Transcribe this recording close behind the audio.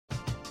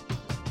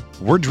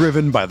We're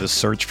driven by the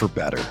search for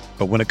better.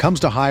 But when it comes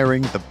to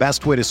hiring, the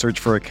best way to search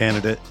for a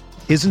candidate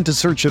isn't to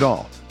search at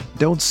all.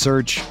 Don't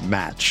search,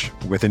 match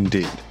with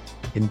Indeed.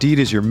 Indeed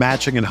is your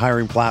matching and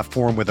hiring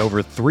platform with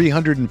over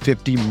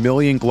 350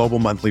 million global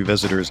monthly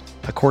visitors,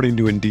 according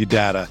to Indeed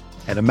data,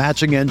 and a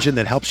matching engine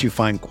that helps you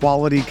find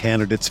quality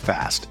candidates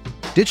fast.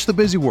 Ditch the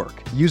busy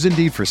work. Use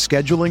Indeed for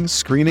scheduling,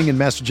 screening, and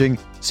messaging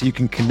so you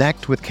can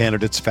connect with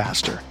candidates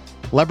faster.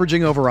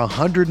 Leveraging over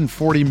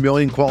 140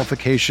 million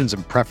qualifications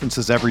and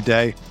preferences every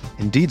day,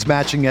 Indeed's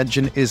matching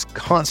engine is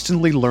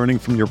constantly learning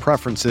from your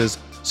preferences,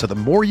 so the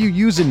more you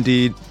use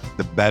Indeed,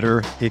 the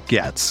better it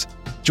gets.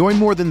 Join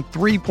more than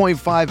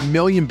 3.5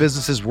 million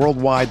businesses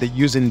worldwide that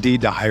use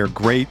Indeed to hire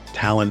great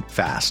talent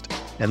fast.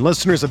 And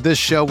listeners of this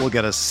show will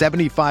get a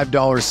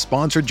 $75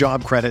 sponsored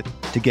job credit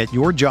to get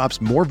your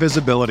jobs more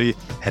visibility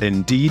at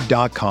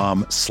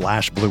Indeed.com/Blue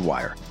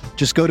Wire.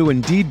 Just go to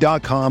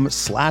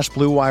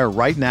Indeed.com/Blue Wire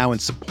right now and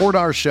support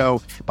our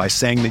show by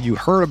saying that you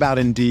heard about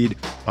Indeed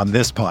on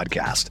this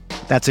podcast.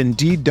 That's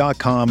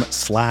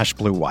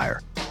Indeed.com/Blue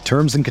Wire.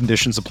 Terms and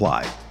conditions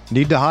apply.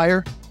 Need to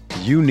hire?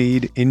 You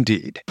need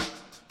Indeed.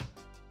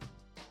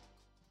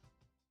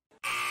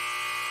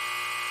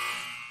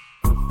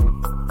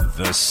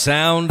 The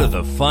sound of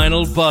the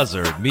final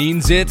buzzer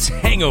means it's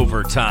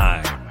hangover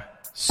time.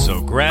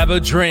 So grab a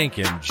drink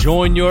and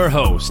join your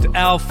host,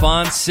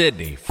 Alphonse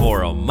Sidney,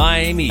 for a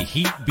Miami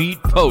Heat Beat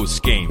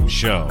postgame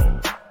show.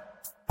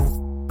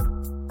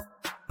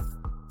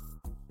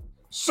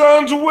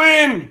 Suns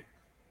win!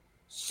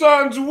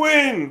 Suns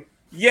win!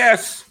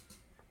 Yes,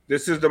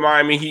 this is the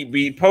Miami Heat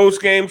Beat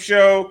postgame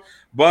show,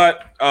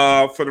 but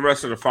for the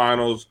rest of the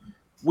finals,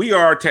 we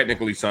are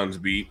technically Suns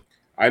beat.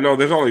 I know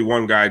there's only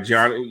one guy,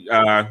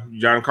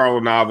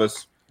 Giancarlo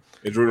Navas,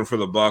 is rooting for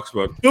the Bucks,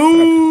 but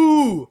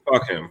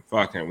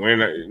fuck him.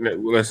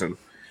 Listen,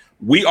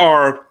 we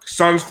are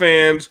Suns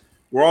fans.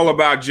 We're all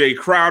about Jay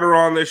Crowder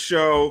on this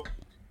show.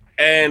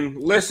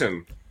 And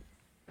listen,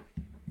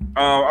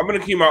 I'm going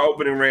to keep my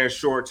opening rant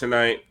short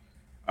tonight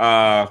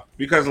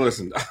because,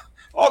 listen,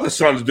 all the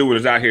Suns doing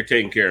is out here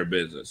taking care of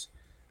business.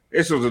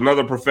 This was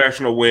another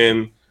professional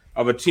win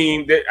of a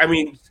team that,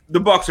 the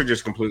Bucks are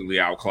just completely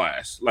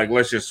outclassed. Like,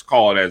 let's just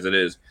call it as it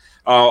is.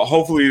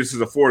 Hopefully this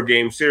is a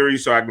 4-game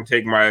series so I can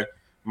take my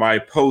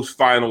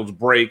post-finals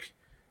break.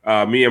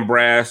 Me and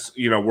Brass,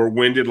 we're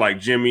winded like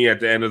Jimmy at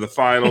the end of the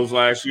finals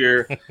last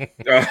year.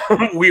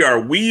 We are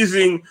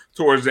wheezing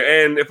towards the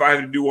end. If I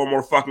have to do one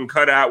more fucking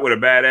cutout with a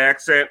bad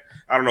accent,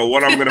 I don't know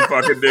what I'm going to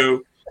fucking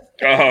do.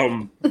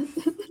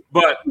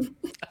 But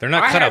they're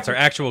not cutouts, they're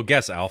actual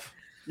guests, Alf.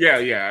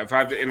 Yeah. If I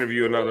have to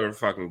interview another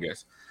fucking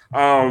guest.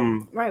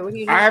 Right. What do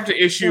you do? I have to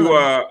issue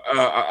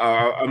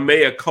a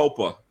mea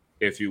culpa,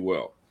 if you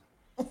will.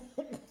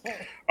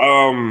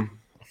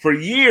 For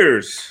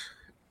years,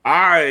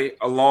 I,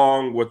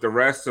 along with the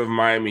rest of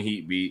Miami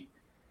Heat Beat,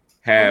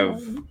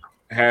 have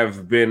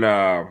been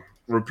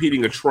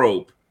repeating a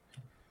trope,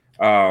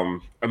 a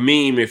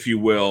meme, if you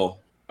will,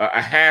 a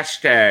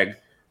hashtag.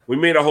 We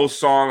made a whole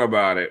song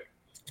about it.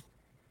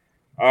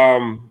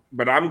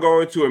 But I'm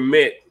going to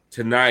admit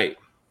tonight,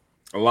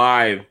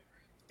 live,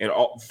 in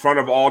front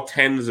of all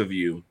tens of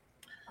you,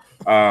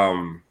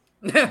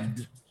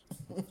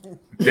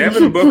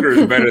 Devin Booker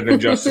is better than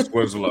Justice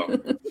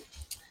Winslow.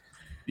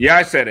 Yeah,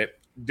 I said it.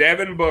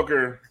 Devin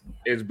Booker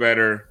is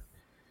better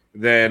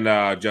than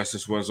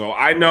Justice Winslow.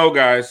 I know,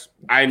 guys.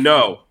 I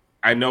know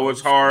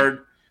it's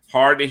hard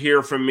to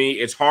hear from me.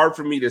 It's hard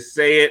for me to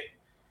say it.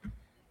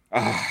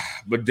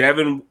 But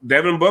Devin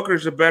Booker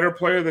is a better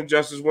player than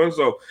Justice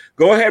Winslow.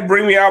 Go ahead,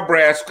 bring me out,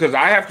 Brass, because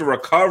I have to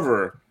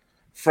recover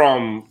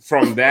from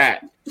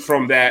that.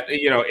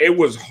 It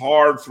was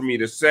hard for me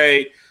to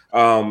say.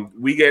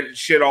 We get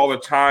shit all the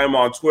time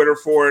on Twitter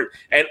for it,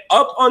 and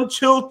up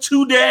until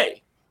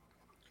today,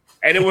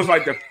 and it was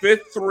like the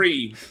fifth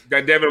three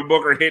that Devin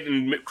Booker hit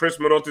in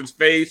Chris Middleton's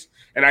face,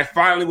 and I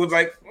finally was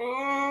like,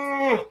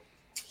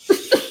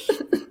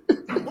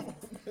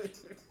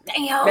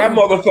 Damn. That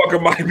motherfucker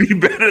might be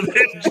better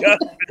than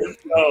Justice.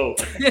 No,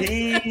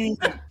 he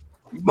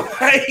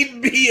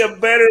might be a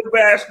better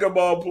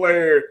basketball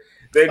player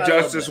than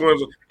Justice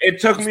Winslow. It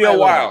took me a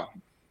while.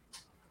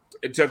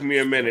 It took me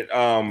a minute.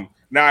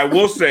 Now I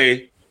will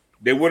say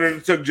they would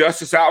have took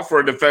Justice out for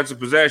a defensive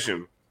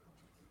possession.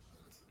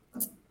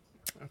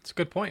 That's a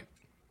good point.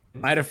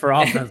 Might have for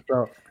offense,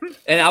 though.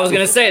 And I was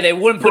going to say, they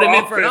wouldn't put him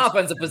in for an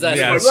offensive possession.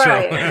 Yeah,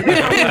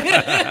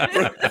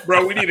 Right.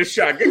 Bro, we need a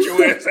shot. Get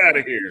your ass out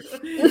of here.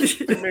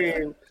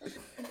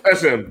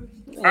 Listen,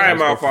 I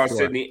am Alphonse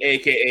Sidney,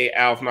 a.k.a.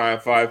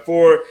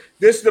 Alf954.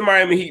 This is the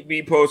Miami Heat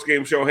Beat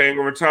postgame show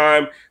hangover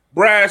time.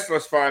 Brass,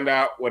 let's find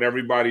out what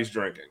everybody's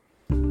drinking.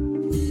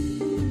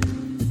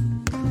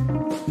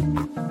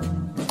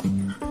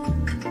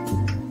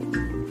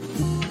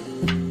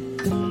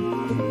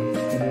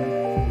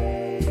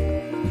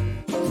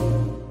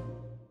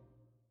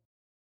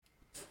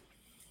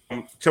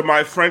 To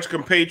my French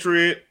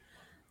compatriot,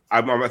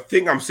 I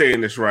think I'm saying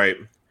this right.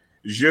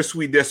 Je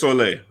suis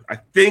désolé. I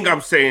think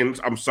I'm saying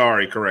I'm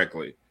sorry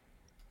correctly.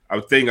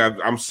 I'm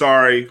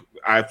sorry.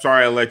 I'm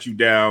sorry I let you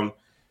down.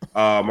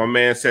 My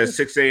man says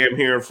 6 a.m.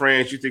 here in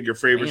France. You think your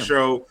favorite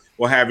show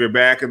will have your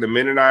back, and the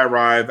minute I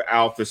arrive,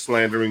 Alf is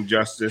slandering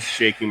justice,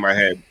 shaking my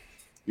head.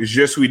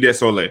 Je suis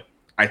désolé.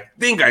 I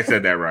think I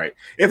said that right.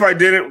 If I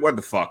didn't, what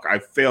the fuck? I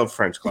failed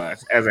French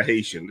class as a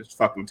Haitian. It's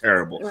fucking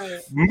terrible. Right.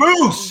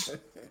 Moose!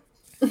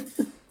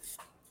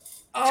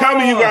 Tell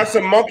me you got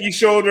some monkey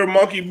shoulder,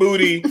 monkey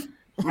booty,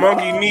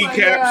 monkey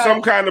kneecap,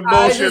 some kind of bullshit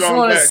on deck. I just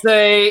want to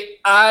say,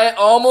 I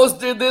almost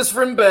did this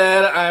from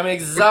bed. I'm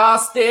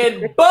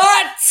exhausted,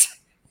 but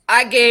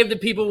I gave the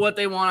people what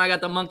they want. I got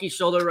the monkey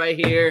shoulder right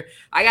here.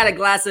 I got a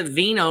glass of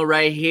vino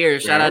right here.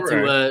 Shout out to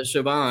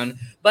Siobhan.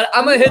 But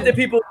I'm going to hit the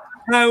people.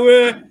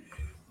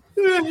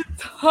 A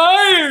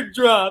tired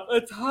drop.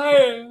 A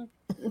tired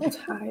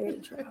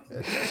drop.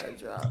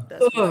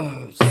 That's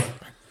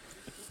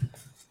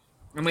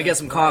I'm going to get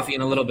some coffee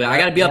in a little bit. I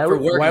got to be up for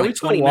work in like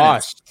 20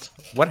 minutes.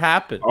 What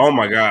happened? Oh,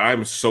 my God.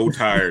 I'm so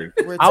tired.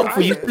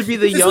 We used to be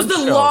the young show. This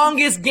was the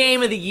longest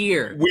game of the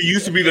year. We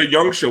used to be the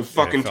young show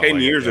fucking 10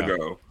 years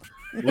ago.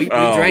 We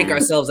drank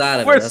ourselves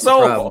out of it. That's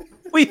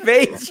we've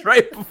aged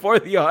right before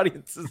the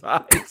audience's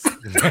eyes.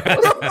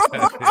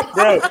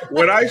 Bro,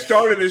 when I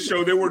started this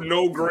show, there were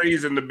no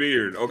grays in the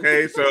beard,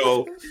 okay?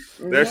 So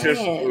that's just,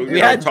 we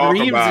had talk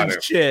about and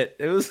it. Shit.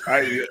 It was.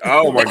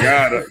 Oh, my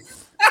God.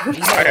 I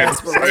had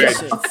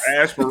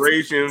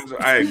aspirations.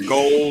 I had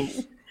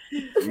goals.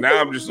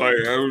 Now I'm just like,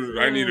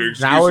 I need an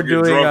excuse to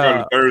get drunk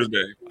on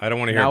Thursday. I don't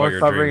want to hear about your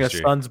dreams. Now we're covering a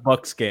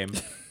Suns-Bucks game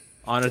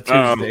on a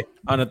Tuesday,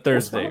 on a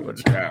Thursday.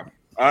 Yeah.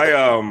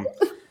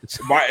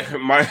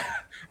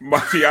 My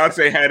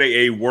fiance had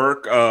a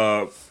work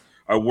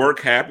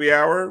happy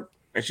hour,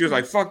 and she was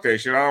like, "Fuck that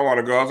shit, I don't want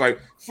to go." I was like,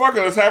 "Fuck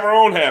it, let's have our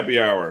own happy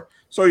hour."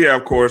 So yeah,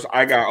 of course,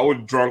 I was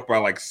drunk by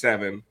like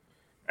 7,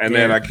 and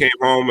then I came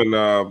home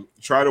and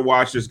tried to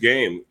watch this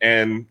game.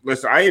 And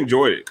listen, I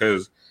enjoyed it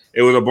because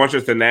it was a bunch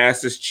of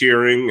Thanasis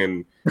cheering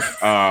and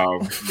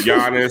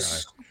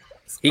Giannis.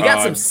 He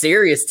got some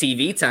serious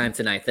TV time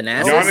tonight,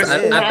 Thanasis.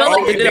 I felt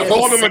like they did a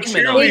whole segment.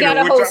 He got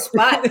a whole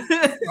spot.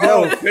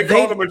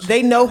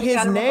 They know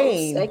his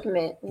name.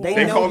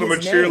 They called him a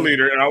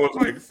cheerleader, and I was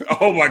like,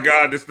 "Oh my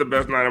God, this is the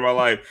best night of my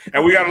life!"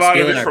 And we got a lot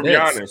of this from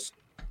Giannis.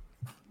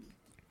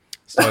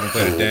 Still hasn't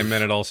played a damn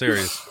minute all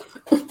series.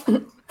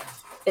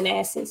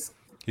 Thanasis.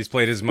 He's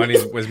played as many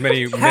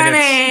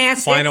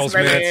minutes, finals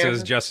minutes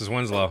as Justice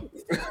Winslow.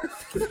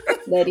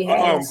 That he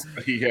has.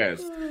 He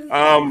has.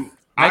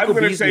 I'm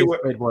going to say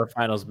what played more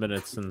finals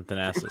minutes than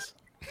Thanasis.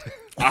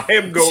 I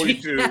am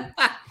going to.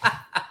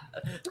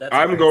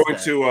 I'm going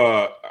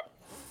to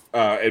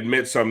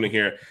admit something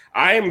here.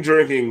 I am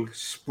drinking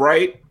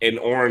Sprite and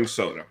orange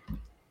soda.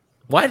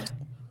 What?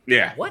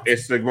 Yeah. What?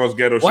 It's the most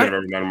ghetto shit I've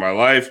ever done in my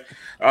life.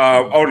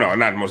 Oh no,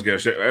 not the most ghetto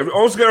shit.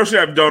 Most ghetto shit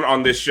I've done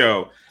on this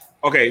show.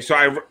 Okay, so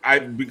I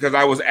because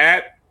I was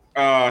at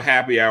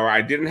happy hour,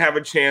 I didn't have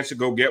a chance to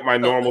go get my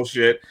normal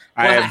shit.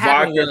 I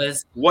had vodka.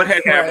 What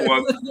had happened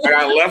was I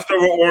got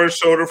leftover orange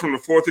soda from the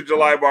 4th of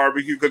July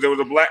barbecue because there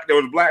was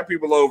black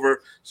people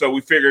over, so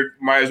we figured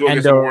might as well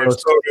get some orange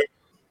soda.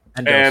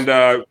 And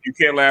you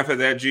can't laugh at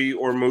that, G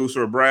or Moose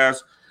or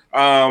Brass.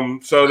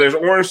 So there's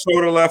orange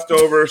soda left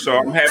over, so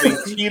I'm having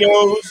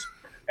Tito's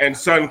and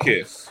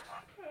Sunkiss.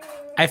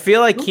 I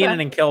feel like Keenan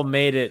and Kel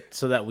made it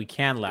so that we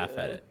can laugh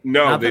at it.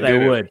 No, not they that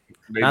didn't. I would.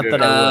 Not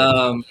that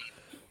I would.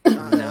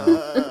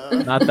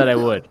 No. Not that I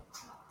would.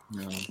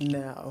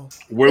 No.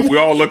 We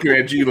all looking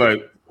at G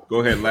like,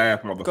 go ahead,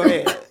 laugh, motherfucker. Go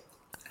ahead.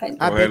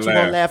 I bet you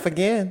won't laugh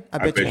again. I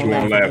bet you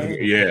won't laugh again.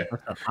 Yeah.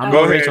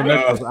 Go ahead.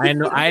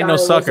 I ain't no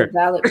sucker.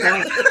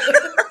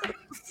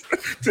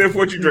 Tiff,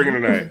 what you drinking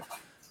tonight?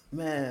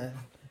 Man,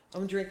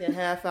 I'm drinking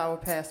half hour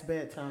past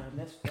bedtime.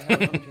 That's how I'm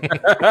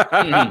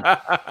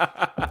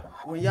drinking.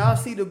 When y'all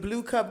see the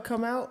blue cup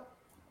come out,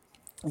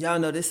 y'all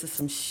know this is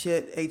some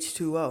shit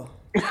H2O.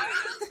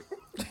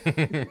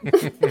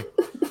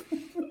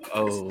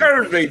 It's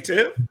Thursday,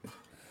 Tiff.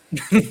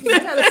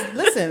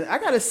 I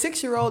got a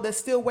 6-year-old that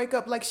still wake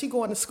up like she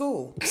going to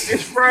school.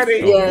 It's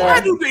Friday. Yeah.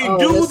 Why do they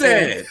do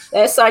that?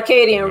 That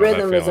circadian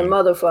rhythm is a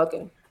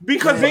motherfucker.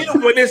 Because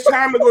when it's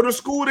time to go to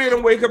school, they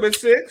don't wake up at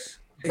 6.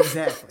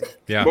 Exactly.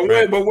 Yeah.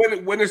 But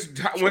when it's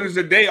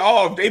the day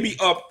off, they be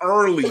up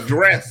early,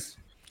 dressed.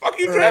 Fuck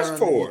you dressed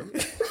for?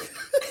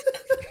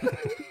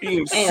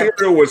 Eating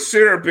cereal with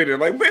syrup in it.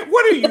 Like, man,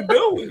 what are you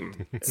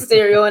doing?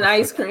 Cereal and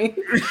ice cream.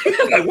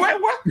 Like, why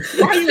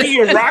are you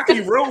eating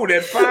Rocky Road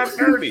at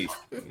 5:30?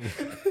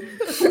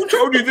 Who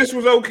told you this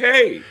was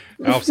okay?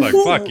 Alf's like,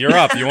 fuck, you're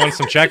up. You want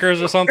some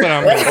checkers or something?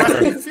 I'm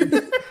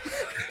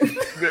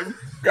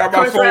Got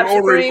my phone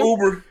ordering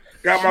Uber.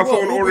 Got my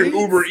phone ordering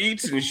Uber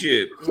Eats and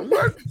shit.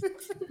 What?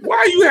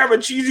 Why you have a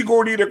cheesy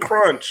gordita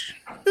crunch?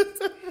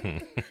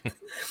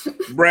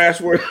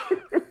 Brass work.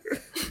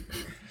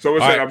 So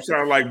it said I'm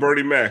sounding like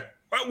Bernie Mac.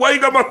 Why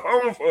you got my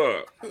phone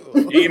for?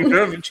 Eating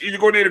nothing cheesy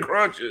gordita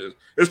crunches.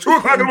 It's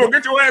 2:00 in the morning.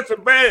 Get your ass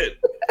in bed.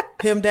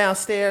 Him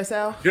downstairs,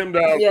 Al. Him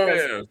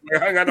downstairs.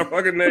 Yes. I ain't got no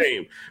fucking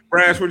name.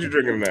 Brass, what you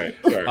drinking tonight?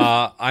 Sorry.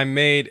 I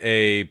made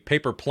a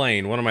paper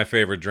plane, one of my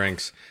favorite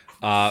drinks,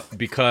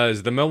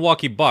 because the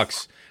Milwaukee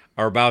Bucks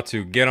are about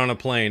to get on a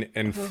plane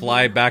and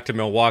fly back to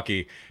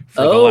Milwaukee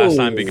for the last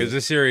time because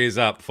this series is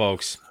up,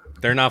 folks.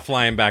 They're not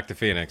flying back to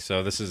Phoenix,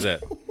 so this is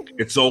it.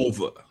 It's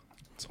over.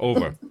 It's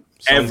over.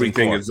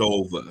 Everything is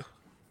over.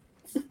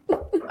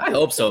 I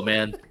hope so,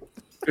 man.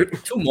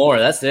 2 more.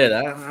 That's it.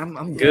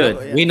 I'm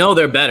good. Yeah. We know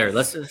they're better.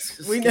 Let's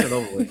just get it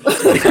over with.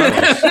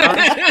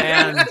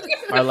 And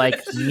are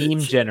like meme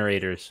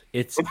generators.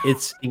 It's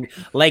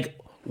like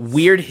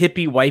weird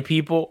hippie white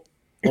people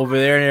over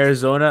there in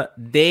Arizona.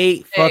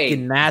 They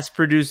fucking mass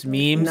produce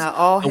memes.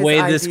 The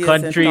way this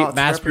country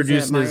mass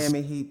produces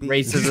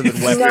racism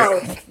and weapons.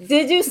 No.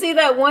 Did you see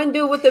that one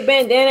dude with the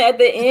bandana at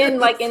the end,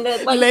 like in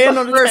the laying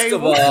on the first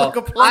table? Of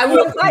all, I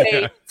was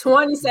like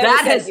 27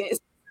 seconds.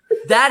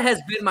 That has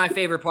been my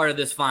favorite part of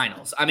this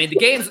finals. I mean, the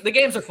games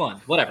are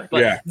fun, whatever.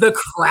 But the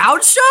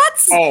crowd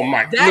shots,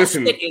 that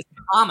shit is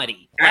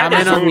comedy. I'm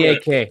in on the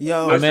AK.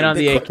 I'm in on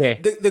the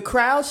AK. The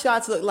crowd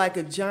shots look like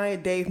a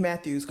giant Dave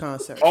Matthews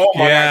concert. Oh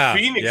my God,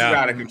 Phoenix is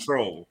out of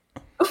control.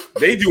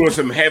 They doing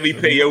some heavy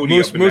peyote.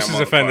 Moose is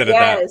offended at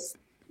that.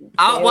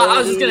 I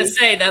was just gonna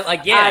say that,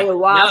 like,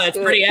 no, it's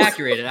pretty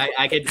accurate.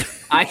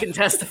 I can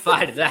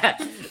testify to that.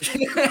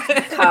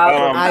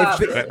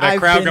 That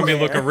crowd gonna be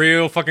looking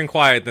real fucking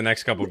quiet the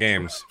next couple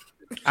games.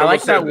 I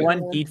like that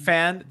one Heat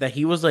fan that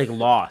he was like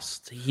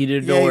lost. He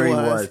didn't know where he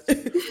was.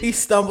 He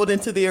stumbled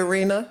into the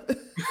arena.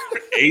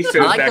 He says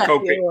that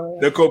cocaine.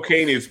 The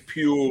cocaine is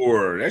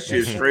pure. That shit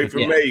is straight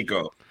from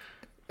Mexico.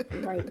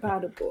 Right,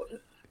 powder boy.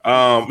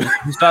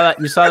 You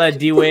saw that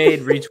D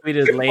Wade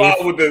retweeted late.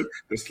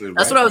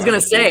 That's what I was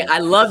gonna say. I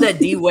love that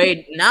D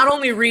Wade not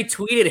only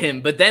retweeted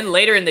him, but then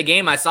later in the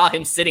game I saw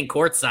him sitting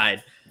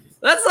courtside.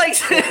 That's like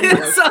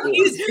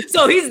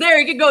so he's there.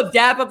 He could go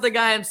dap up the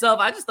guy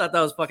himself. I just thought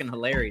that was fucking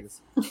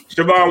hilarious.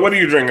 Siobhan, what are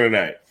you drinking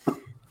tonight?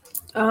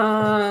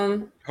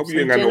 Hope you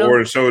ain't got no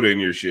orange soda in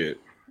your shit.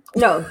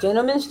 No,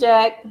 Gentleman's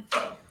Jack,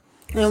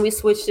 and we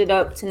switched it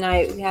up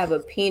tonight. We have a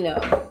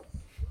Pinot.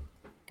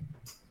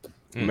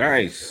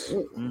 Nice.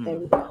 There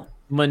we go.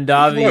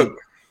 Mandavi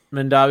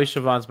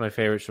Siobhan's my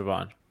favorite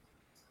Siobhan.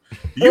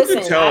 You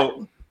can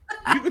tell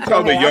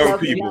the young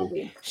people.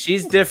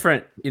 She's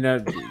different,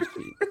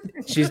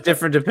 She's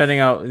different depending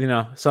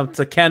on some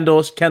to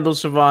Kendall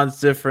Siobhan's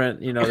different.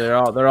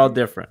 They're all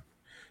different.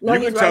 No,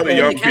 you can tell the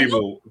young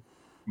people.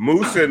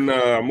 Moose and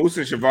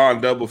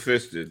Siobhan double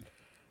fisted.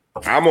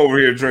 I'm over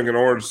here drinking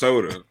orange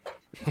soda.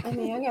 I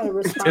mean, I gotta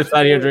respond. Just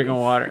out here drinking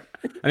water.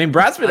 I mean,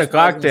 Brad's been a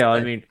cocktail. I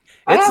mean,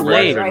 it's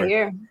late right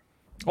here.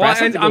 Well,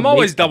 I'm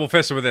always double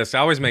fisted with this. I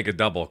always make a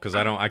double because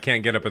I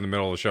can't get up in the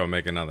middle of the show and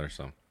make another.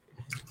 So,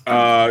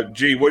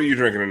 G, what are you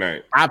drinking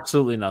tonight?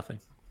 Absolutely nothing.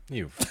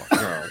 You fucking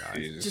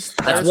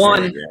That's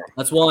one.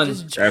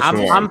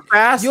 I'm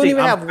fasting. You don't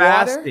even have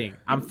fasting.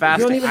 water? I'm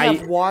fasting. You don't even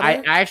have water?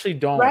 I actually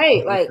don't.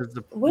 Right, like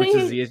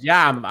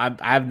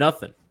I have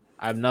nothing.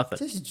 I have nothing.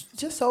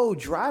 Just old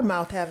dry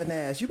mouth having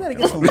ass. You better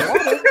get some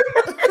water.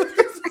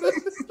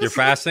 You're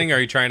fasting? Are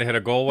you trying to hit a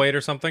goal weight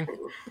or something?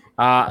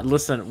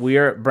 Listen,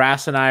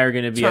 Brass and I are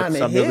going to be at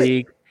Summer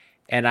League,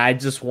 and I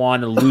just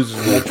want to lose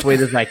as much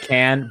weight as I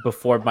can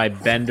before my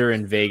bender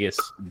in Vegas.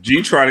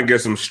 G trying to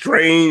get some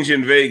strange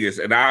in Vegas,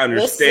 and I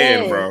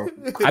understand, bro.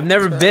 I've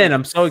never been.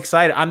 I'm so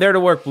excited. I'm there to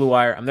work, Blue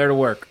Wire. I'm there to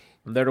work.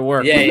 I'm there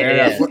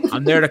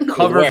to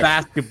cover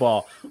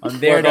basketball. I'm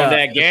there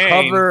to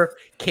cover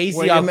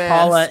Casey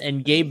Alcala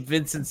and Gabe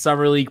Vincent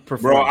Summer League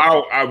performance.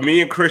 Bro,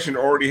 me and Christian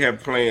already have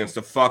plans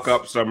to fuck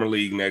up Summer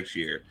League next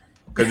year.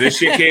 Because this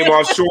shit came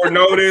on short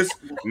notice.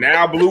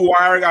 Now Blue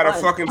Wire got a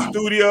fucking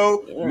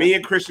studio. Yeah. Me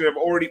and Christian have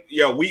already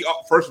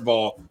first of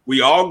all,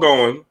 we all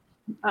going.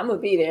 I'm gonna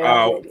be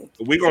there.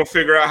 We gonna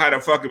figure out how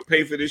to fucking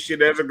pay for this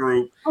shit as a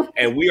group.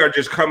 And we are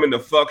just coming to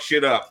fuck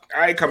shit up.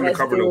 I ain't coming to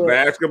cover no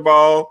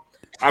basketball.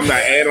 I'm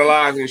not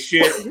analyzing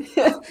shit.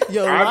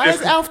 Yo, why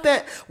is Alf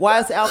that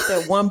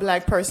one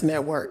black person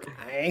at work?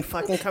 I ain't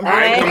fucking coming.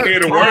 I ain't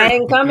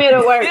come here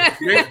to work.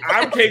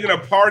 I'm taking a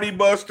party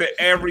bus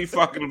to every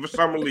fucking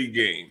Summer League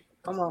game.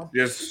 Come on.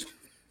 Just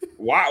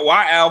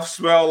why Alf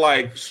smell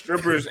like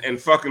strippers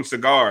and fucking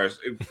cigars?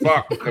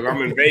 Fuck, because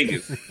I'm in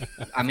Vegas.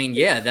 I mean,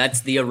 yeah,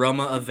 that's the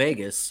aroma of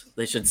Vegas.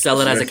 They should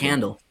sell it as a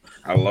candle.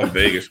 I love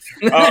Vegas.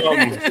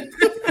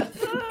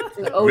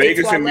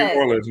 Vegas and New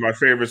Orleans, my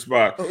favorite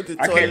spot. Okay,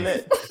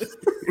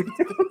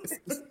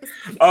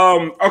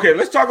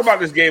 let's talk about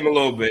this game a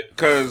little bit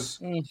because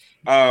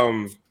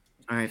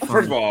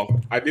first of all,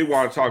 I do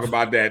want to talk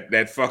about that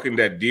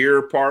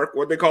Deer Park.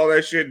 What they call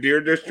that shit? Deer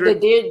District? The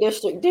Deer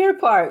District. Deer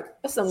Park.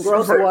 That's some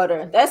gross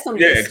water. That's some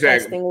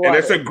disgusting water. And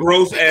it's a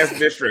gross ass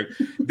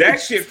district. That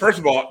shit, first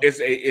of all, it's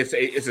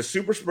a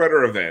super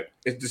spreader event.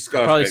 It's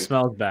disgusting. It probably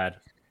smells bad.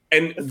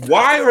 And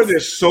why are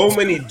there so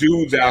many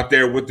dudes out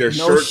there with their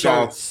shirts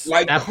off?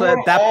 Like that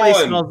place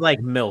smells like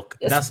milk.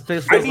 That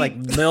place smells like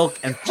milk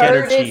and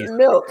cheddar cheese.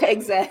 Milk,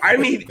 exactly. I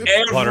need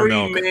every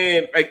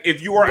man. Like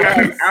if you are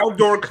at an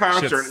outdoor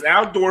concert, an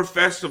outdoor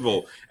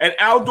festival, an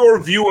outdoor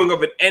viewing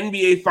of an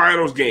NBA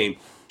Finals game,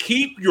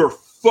 keep your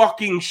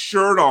fucking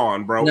shirt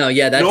on, bro. No,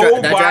 yeah, that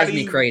drives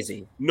me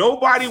crazy.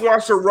 Nobody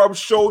wants to rub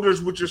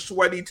shoulders with your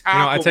sweaty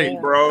top,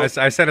 bro. I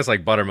said it's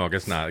like buttermilk.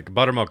 It's not.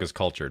 Buttermilk is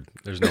cultured.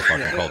 There's no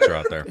fucking culture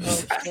out there.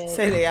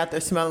 Say they out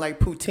there smelling like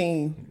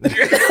poutine.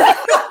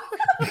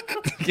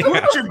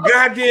 Put your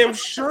goddamn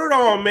shirt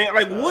on, man.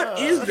 Like, what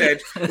is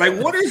that? Like,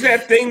 what is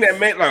that thing that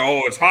meant like,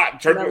 oh, it's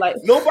hot?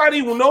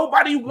 Nobody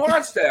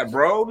wants that,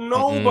 bro.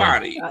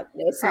 Nobody. Like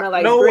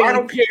I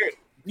don't care.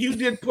 You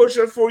did push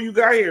up before you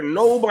got here.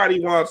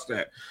 Nobody wants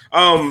that.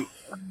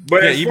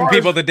 But yeah, even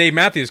people at the Dave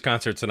Matthews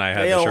concert tonight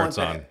had the shirts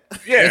on.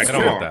 Yeah, I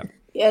don't want that.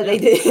 Yeah, they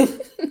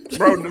did.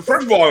 Bro,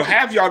 first of all,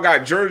 half y'all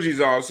got jerseys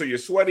on, so your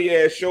sweaty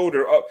ass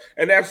shoulder up,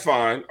 and that's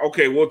fine.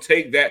 Okay, we'll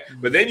take that.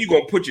 But then you're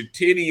gonna put your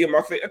titty in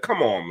my face.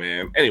 Come on,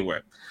 man. Anyway,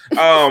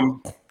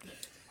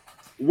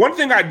 one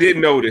thing I did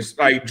notice,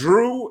 like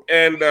Drew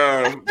and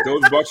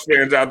those Bucks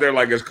fans out there,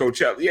 like it's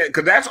Coachella, yeah,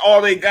 because that's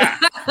all they got.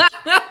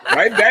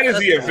 Right? That is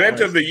the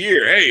event of the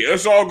year. Hey,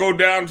 let's all go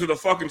down to the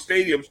fucking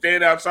stadium,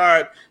 stand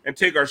outside, and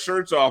take our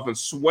shirts off and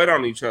sweat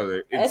on each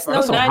other. That's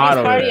no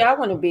 90s party I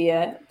want to be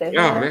at.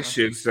 That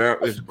shit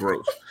is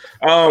gross.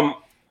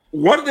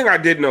 One thing I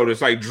did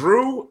notice, like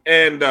Drew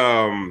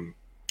and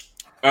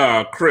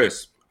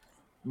Chris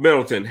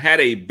Middleton had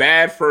a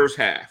bad first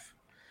half.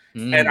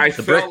 And I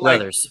felt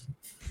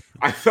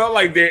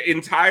like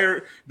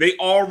they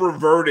all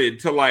reverted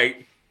to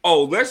like,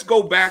 oh, let's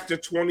go back to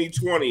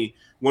 2020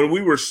 when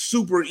we were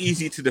super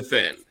easy to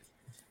defend.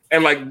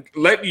 And like,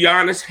 let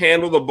Giannis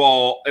handle the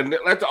ball and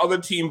let the other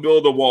team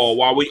build a wall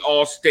while we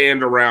all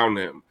stand around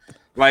him.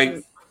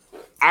 Like,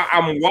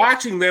 I'm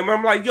watching them.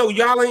 I'm like, yo,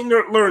 y'all ain't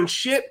learned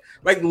shit.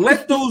 Like,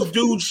 let those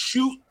dudes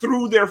shoot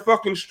through their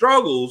fucking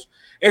struggles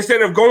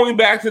instead of going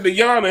back to the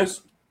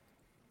Giannis.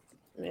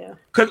 Yeah.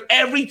 Because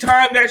every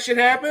time that shit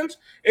happens,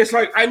 it's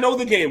like, I know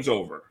the game's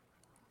over,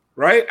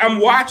 right? I'm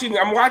watching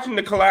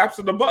the collapse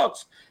of the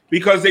Bucks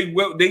because they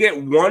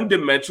get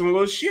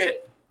one-dimensional as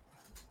shit.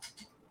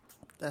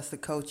 That's the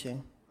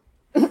coaching.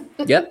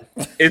 Yep.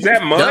 Is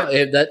that much?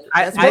 No,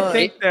 I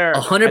think they're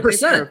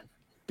 100%.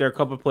 They're a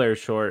couple players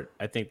short.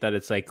 I think that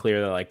it's like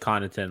clear that like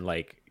Connaughton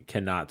like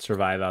cannot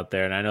survive out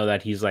there, and I know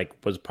that he's like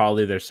was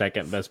probably their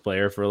second best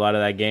player for a lot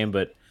of that game,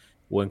 but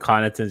when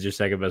Connaughton's your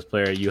second best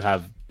player, you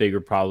have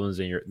bigger problems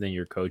than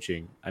your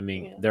coaching. I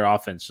mean, their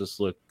offense just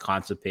looked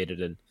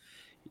constipated, and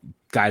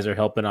guys are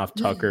helping off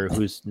Tucker,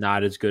 who's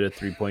not as good a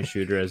 3-point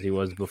shooter as he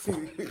was before.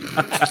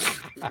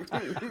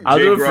 I'll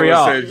do it for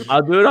y'all.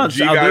 I'll do it on.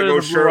 G gotta go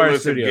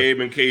shirtless and Gabe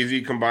and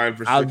KZ combined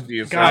for 60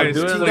 and guys,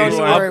 don't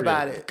worry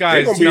about it.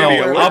 Guys, no,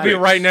 I'll be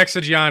right next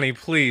to Gianni.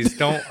 Please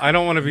don't. I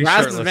don't want to be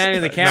shirtless. Is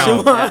manning the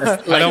camera. No,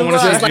 I don't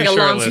want to be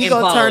shirtless. He's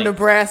gonna turn to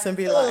Brass and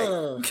be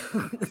like,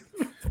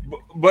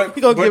 but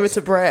he gonna give it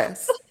to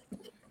Brass.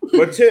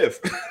 But Tiff,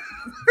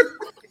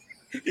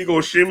 he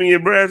gonna shimmy your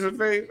Brass's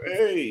face.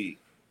 Hey.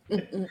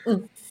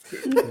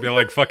 Be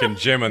like fucking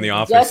Jim in the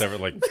office,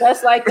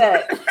 just like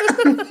that.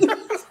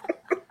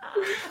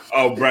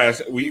 Oh,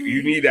 Brass,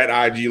 you need that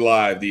IG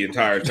live the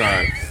entire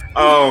time.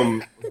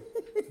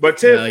 But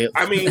Tiff,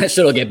 I mean, that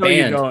shit'll get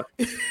banned. What?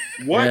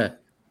 Yeah.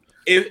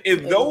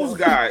 If those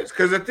guys?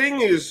 Because the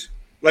thing is,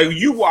 like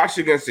you watched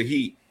against the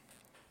Heat,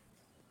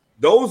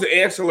 those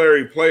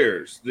ancillary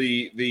players,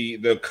 the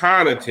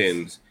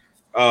Connaughtons.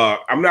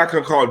 I'm not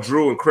going to call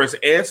Drew and Chris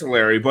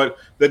ancillary, but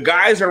the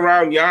guys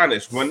around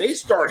Giannis, when they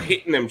start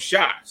hitting them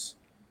shots,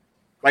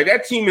 like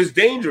that team is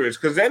dangerous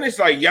because then it's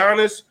like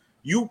Giannis,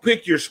 you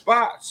pick your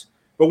spots.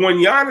 But when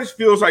Giannis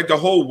feels like the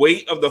whole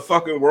weight of the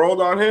fucking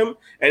world on him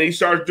and he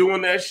starts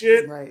doing that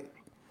shit, right?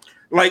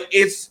 Like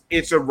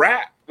it's a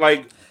wrap.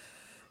 Like,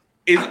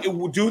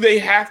 do they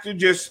have to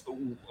just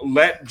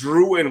let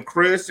Drew and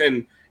Chris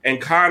and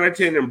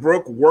Connaughton and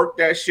Brooke work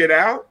that shit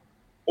out?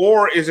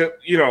 Or is it,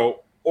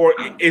 or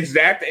is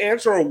that the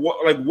answer, or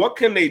what? Like, what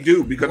can they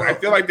do? Because I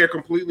feel like they're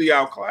completely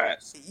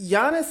outclassed.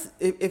 Giannis,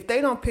 if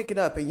they don't pick it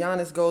up and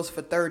Giannis goes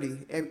for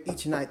 30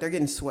 each night, they're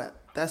getting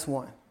swept. That's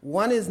one.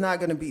 One is not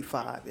going to beat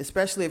 5,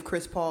 especially if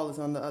Chris Paul is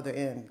on the other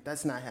end.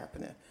 That's not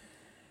happening.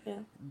 Yeah.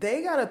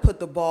 They got to put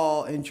the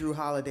ball in Drew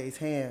Holiday's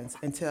hands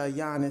and tell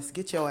Giannis,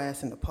 get your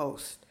ass in the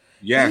post.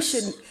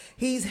 Yes.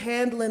 He's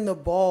handling the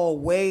ball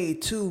way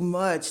too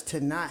much to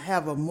not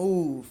have a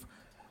move.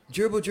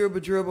 Dribble,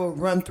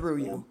 run through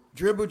you.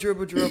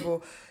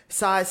 Dribble,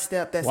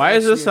 sidestep. That's why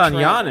is this on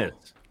Giannis?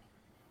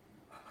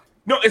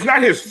 No, it's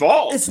not his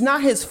fault. It's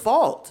not his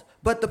fault.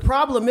 But the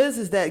problem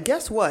is that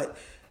guess what?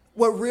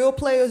 What real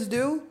players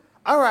do?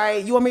 All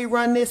right, you want me to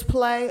run this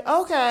play?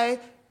 Okay,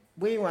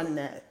 we ain't running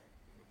that.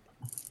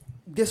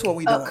 This is what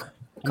we doing.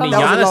 I mean,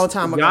 that was a long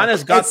time ago.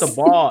 Giannis got the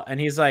ball, and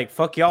he's like,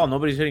 fuck y'all,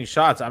 nobody's hitting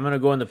shots. I'm going to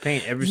go in the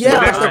paint every single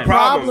time. That's the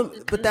problem.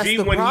 But that's the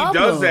problem. When he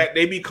does that,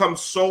 they become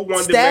so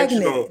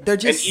one-dimensional. They're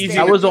just easy.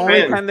 That was the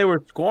only time they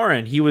were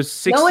scoring. He was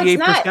 68%. No,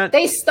 it's not.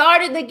 They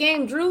started the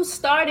game. Drew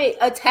started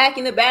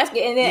attacking the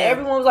basket, and then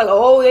everyone was like,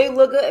 oh, they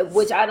look good,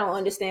 which I don't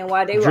understand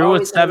why they were Drew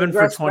always was 7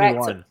 for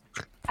 21.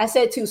 I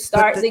said to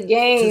start the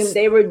game,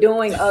 they were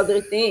doing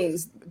other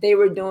things. They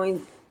were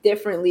doing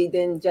differently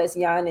than just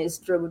Giannis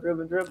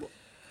dribble.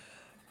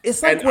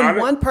 It's like And when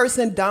one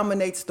person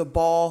dominates the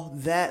ball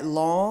that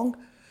long,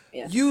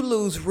 you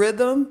lose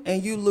rhythm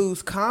and you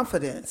lose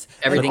confidence.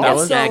 Everything And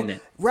goes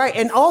stagnant. Right.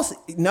 And also,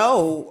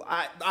 no,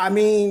 I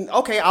mean,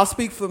 okay, I'll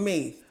speak for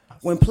me.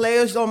 When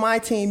players on my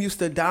team used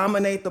to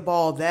dominate the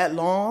ball that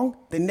long,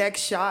 the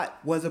next shot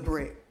was a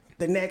brick.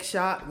 The next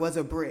shot was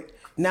a brick.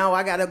 Now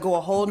I got to go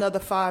a whole nother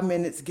 5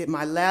 minutes, get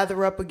my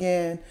lather up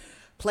again,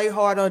 play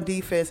hard on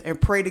defense, and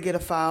pray to get a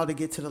foul to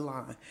get to the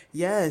line.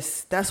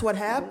 Yes, that's what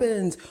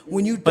happens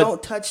when you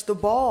don't touch the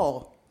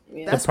ball.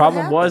 The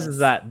problem was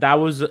that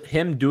was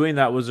him doing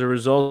that was a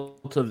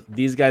result of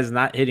these guys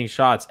not hitting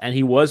shots, and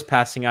he was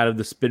passing out of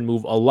the spin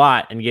move a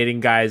lot and getting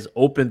guys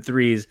open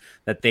threes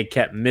that they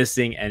kept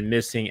missing and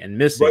missing and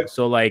missing. But,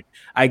 so like,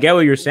 I get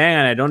what you're saying,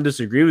 and I don't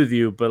disagree with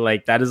you, but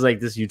like that is like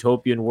this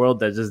utopian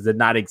world that just did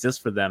not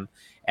exist for them.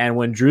 And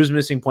when Drew's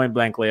missing point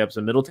blank layups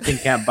and Middleton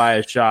can't buy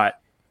a shot,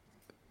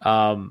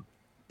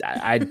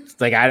 I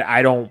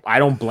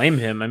don't blame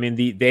him. I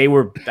mean, they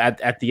were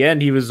at the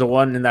end. He was the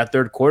one in that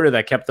third quarter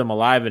that kept them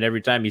alive, and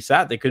every time he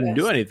sat, they couldn't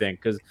do anything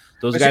because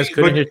those guys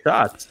couldn't hit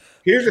shots.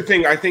 Here's the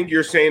thing: I think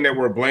you're saying that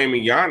we're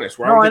blaming Giannis.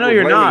 No, I know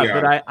you're not,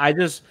 but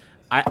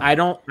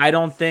I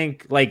don't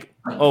think like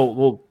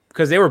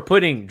because they were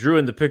putting Drew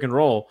in the pick and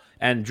roll,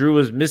 and Drew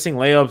was missing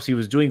layups. He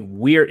was doing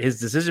weird. His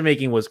decision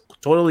making was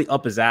totally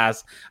up his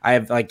ass.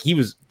 He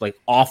was like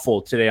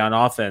awful today on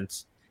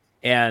offense.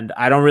 And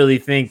I don't really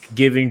think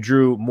giving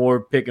Drew more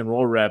pick and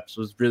roll reps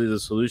was really the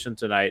solution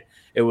tonight.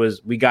 It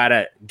was, we got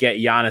to get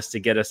Giannis to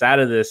get us out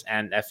of this.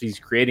 And if he's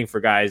creating for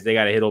guys, they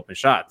got to hit open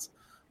shots.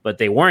 But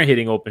they weren't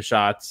hitting open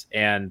shots.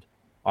 And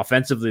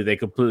offensively, they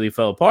completely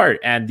fell apart.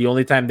 And the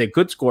only time they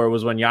could score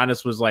was when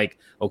Giannis was like,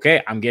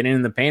 okay, I'm getting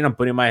in the paint. I'm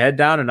putting my head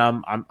down and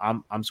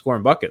I'm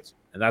scoring buckets.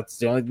 And that's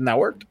the only thing that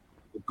worked.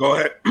 Go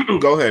ahead.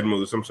 Go ahead,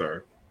 Moose. I'm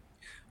sorry.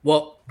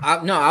 Well,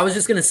 I was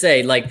just going to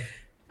say, like,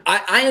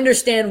 I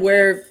understand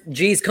where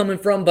G's coming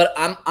from, but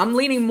I'm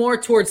leaning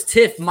more towards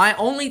Tiff. My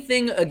only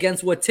thing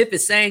against what Tiff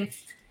is saying,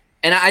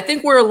 and I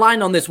think we're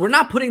aligned on this, we're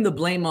not putting the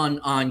blame on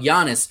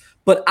Giannis,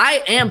 but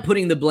I am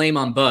putting the blame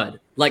on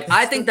Bud. Like,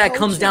 I think that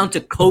comes down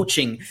to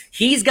coaching.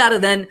 He's got to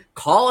then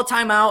call a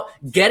timeout,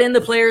 get in the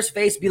player's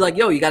face, be like,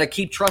 yo, you got to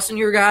keep trusting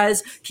your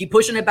guys, keep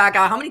pushing it back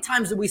out. How many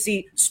times did we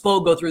see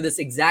Spo go through this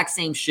exact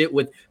same shit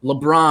with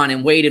LeBron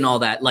and Wade and all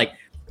that? Like,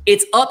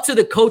 it's up to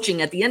the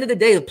coaching. At the end of the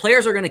day, the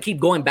players are going to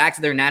keep going back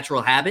to their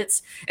natural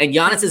habits. And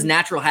Giannis's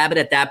natural habit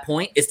at that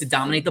point is to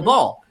dominate the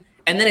ball.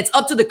 And then it's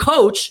up to the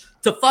coach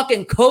to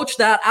fucking coach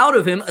that out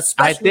of him,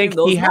 especially in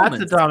those moments. I think he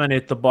had to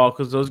dominate the ball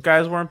because those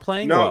guys weren't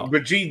playing well.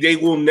 But G, they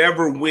will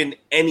never win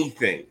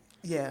anything.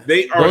 Yeah.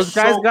 They are those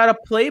guys got to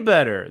play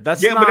better. But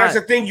that's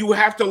the thing. You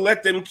have to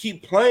let them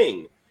keep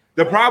playing.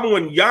 The problem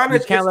when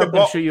Giannis you can't let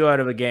them shoot you out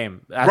of a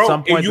game. At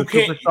some point, the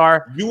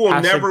superstar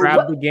has to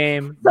grab the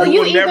game. So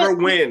you will never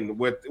win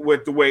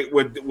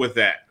with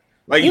that.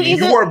 Like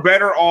you are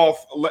better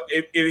off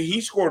if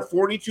he scored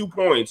 42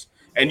 points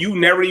and you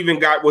never even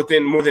got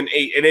within more than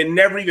 8, and it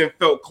never even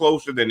felt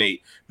closer than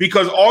 8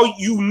 because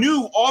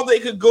all they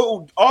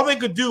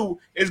could do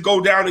is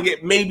go down and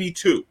get maybe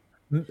 2.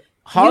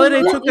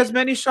 Holiday took as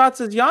many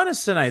shots as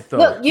Giannis tonight, though.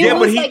 Look, you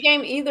lose that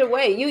game either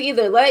way. You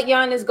either let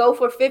Giannis go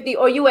for 50,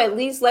 or you at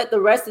least let the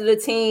rest of the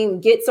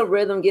team get some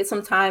rhythm, get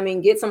some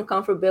timing, get some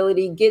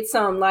comfortability, get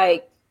some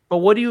like. But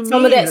what do you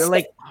mean?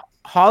 Like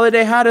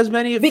Holiday had as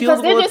many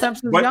field goal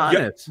attempts as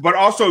Giannis. But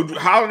also,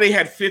 Holiday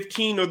had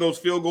 15 of those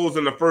field goals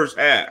in the first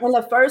half. In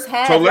the first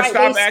half, so let's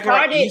stop acting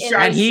like he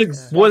shot. And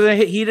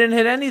he didn't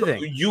hit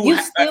anything. You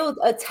still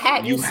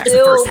attack. You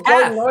still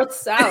go north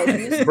south.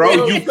 You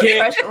bro, you put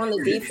can't pressure on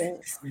the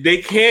defense. They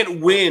can't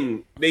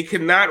win. They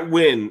cannot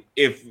win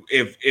if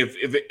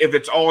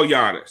it's all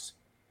Giannis.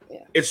 Yeah.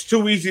 It's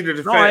too easy to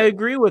defend. No, I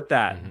agree with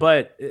that.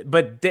 But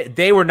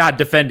they were not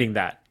defending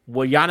that.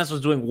 Well, Giannis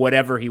was doing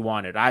whatever he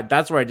wanted.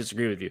 That's where I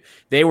disagree with you.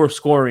 They were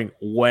scoring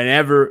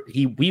whenever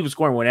he was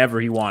scoring whenever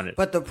he wanted.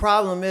 But the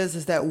problem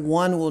is that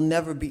one will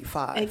never beat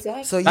 5.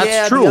 Exactly. So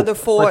that's true. The other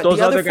 4, but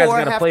those other guys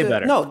got to play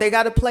better. No, they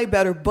got to play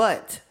better.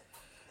 But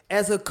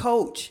as a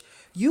coach,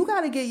 you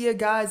got to get your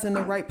guys in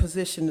the right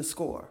position to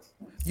score.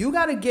 You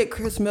got to get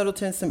Chris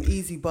Middleton some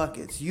easy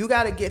buckets. You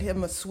got to get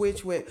him a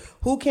switch with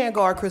who can't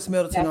guard Chris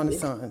Middleton on the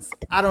Suns.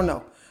 I don't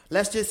know.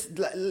 Let's just.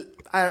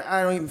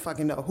 I don't even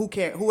fucking know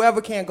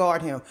whoever can't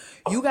guard him.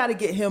 You got to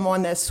get him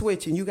on that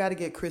switch, and you got to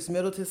get Chris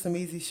Middleton some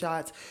easy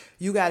shots.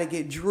 You got to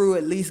get Drew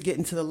at least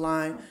getting to the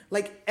line.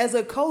 Like as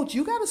a coach,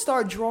 you got to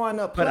start drawing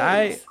up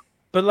plays.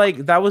 But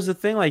like that was the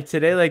thing. Like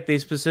today, like they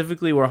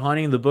specifically were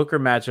hunting the Booker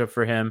matchup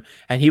for him,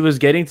 and he was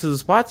getting to the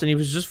spots, and he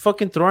was just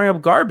fucking throwing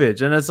up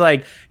garbage. And it's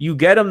like you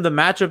get him the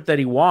matchup that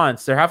he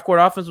wants. Their half court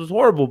offense was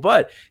horrible,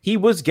 but he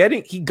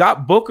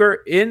got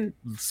Booker in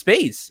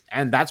space,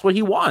 and that's what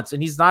he wants.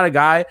 And he's not a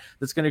guy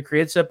that's going to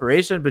create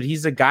separation, but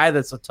he's a guy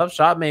that's a tough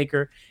shot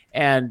maker.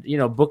 And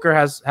Booker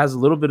has a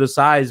little bit of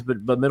size, but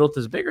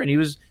Middleton's bigger, and he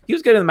was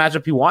getting the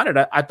matchup he wanted.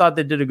 I thought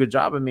they did a good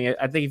job. I mean,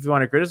 I think if you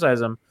want to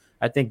criticize him,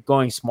 I think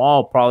going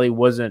small probably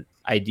wasn't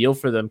ideal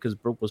for them because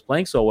Brooke was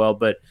playing so well.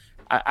 But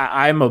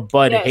I'm a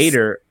Bud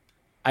hater.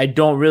 I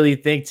don't really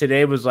think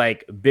today was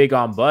like big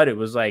on Bud. It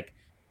was like,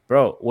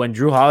 bro, when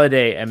Drew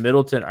Holiday and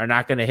Middleton are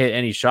not going to hit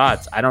any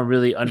shots, I don't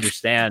really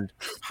understand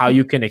how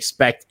you can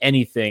expect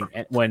anything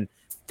when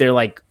they're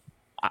like,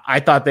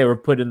 I thought they were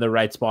put in the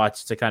right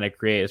spots to kind of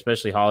create,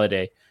 especially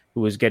Holiday,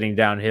 who was getting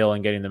downhill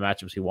and getting the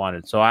matchups he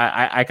wanted. So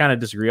I kind of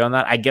disagree on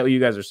that. I get what you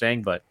guys are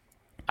saying, but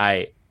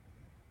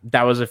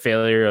that was a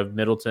failure of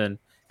Middleton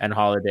and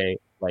Holiday.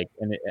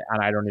 And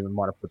I don't even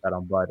want to put that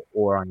on Bud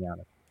or on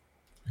Giannis.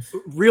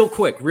 Real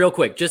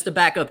quick, just to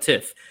back up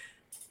Tiff.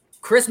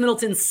 Chris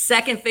Middleton's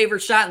second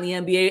favorite shot in the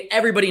NBA.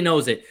 Everybody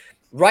knows it.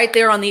 Right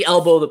there on the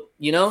elbow,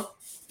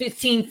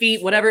 15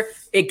 feet, whatever.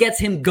 It gets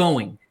him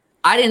going.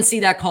 I didn't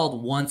see that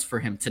called once for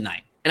him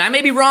tonight. And I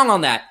may be wrong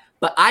on that,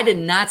 but I did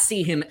not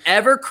see him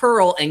ever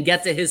curl and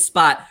get to his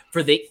spot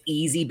for the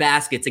easy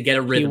basket to get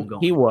a rhythm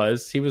going. He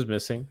was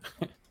missing.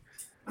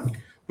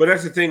 But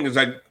that's the thing is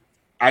like,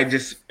 I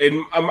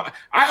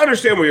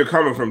understand where you're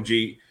coming from,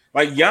 G.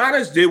 Like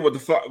Giannis did what the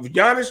fuck.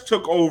 Giannis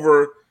took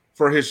over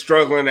for his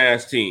struggling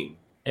ass team.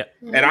 Yeah.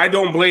 And I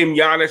don't blame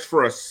Giannis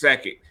for a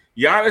second.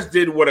 Giannis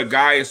did what a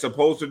guy is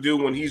supposed to do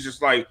when he's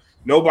just like,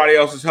 nobody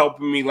else is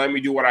helping me. Let me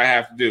do what I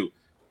have to do.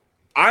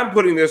 I'm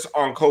putting this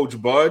on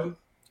Coach Bud,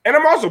 and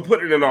I'm also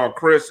putting it on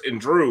Chris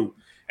and Drew.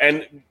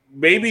 And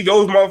maybe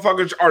those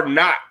motherfuckers are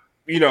not,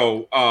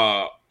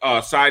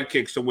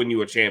 sidekicks to win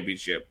you a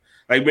championship.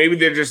 Like maybe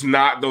they're just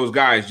not those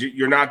guys.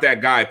 You're not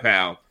that guy,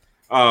 pal.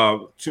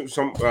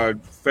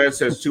 Fed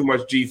says too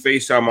much G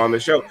FaceTime on the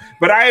show,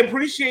 but I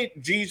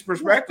appreciate G's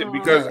perspective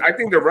because I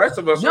think the rest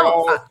of us are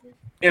all.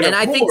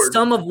 I think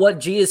some of what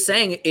G is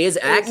saying is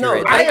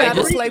accurate. I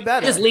gotta play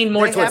better. Just lean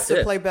more towards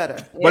to play better.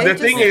 But the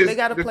thing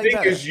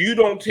is, you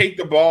don't take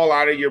the ball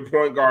out of your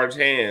point guard's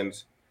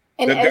hands.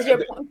 And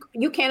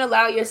you can't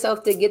allow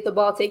yourself to get the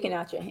ball taken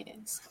out your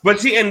hands.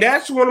 But see, and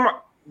that's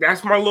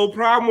my little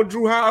problem with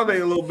Drew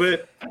Holiday a little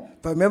bit.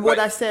 But remember what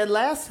I said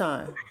last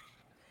time.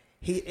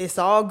 It's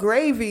all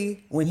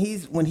gravy when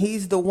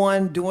he's the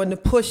one doing the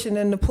pushing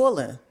and the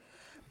pulling.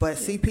 But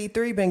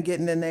CP3 been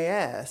getting in their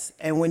ass.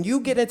 And when you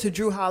get into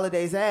Drew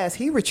Holiday's ass,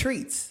 he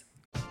retreats.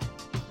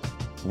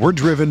 We're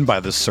driven by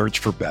the search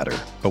for better.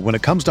 But when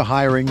it comes to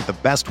hiring, the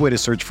best way to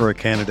search for a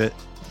candidate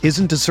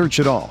isn't to search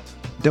at all.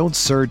 Don't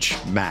search,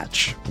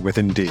 match with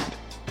Indeed.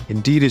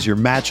 Indeed is your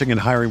matching and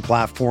hiring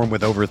platform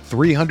with over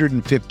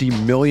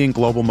 350 million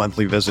global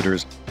monthly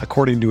visitors,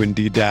 according to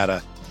Indeed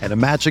data, and a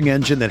matching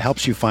engine that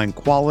helps you find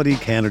quality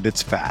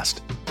candidates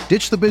fast.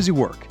 Ditch the busy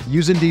work.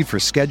 Use Indeed for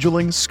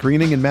scheduling,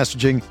 screening, and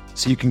messaging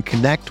so you can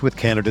connect with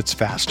candidates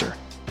faster.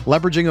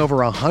 Leveraging over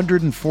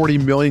 140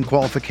 million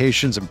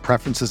qualifications and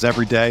preferences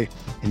every day,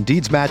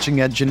 Indeed's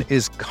matching engine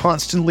is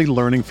constantly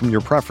learning from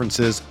your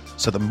preferences,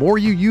 so the more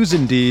you use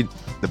Indeed,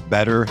 the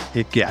better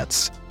it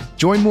gets.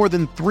 Join more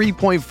than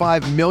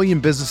 3.5 million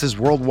businesses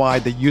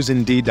worldwide that use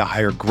Indeed to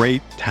hire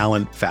great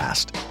talent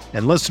fast.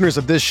 And listeners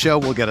of this show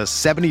will get a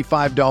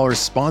 $75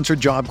 sponsored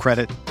job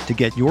credit to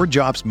get your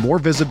jobs more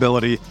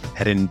visibility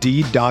at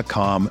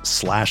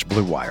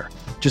Indeed.com/Blue Wire.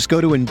 Just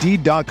go to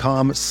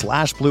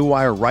Indeed.com/Blue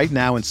Wire right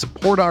now and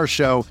support our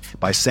show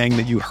by saying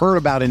that you heard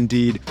about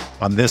Indeed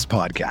on this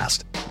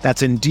podcast.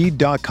 That's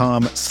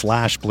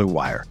Indeed.com/Blue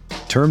Wire.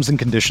 Terms and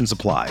conditions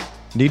apply.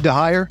 Need to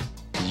hire?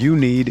 You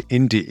need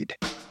Indeed.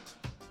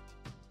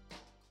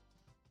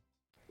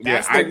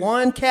 That's the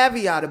one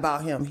caveat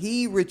about him.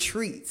 He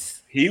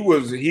retreats. He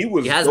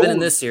has been in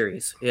this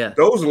series. Yeah.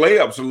 Those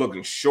layups are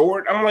looking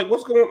short. I'm like,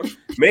 what's going on?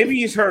 Maybe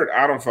he's hurt.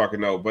 I don't fucking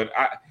know. But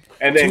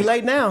too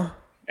late now.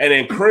 And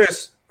then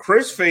Chris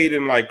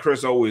fading like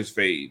Chris always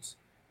fades.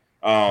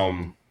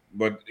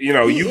 But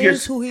you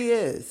is who he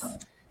is.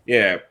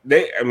 Yeah.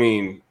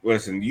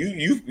 Listen,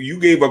 you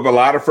gave up a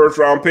lot of first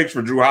round picks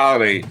for Drew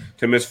Holiday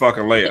to miss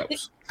fucking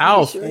layups.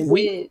 Alf,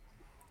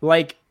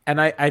 and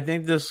I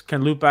think this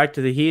can loop back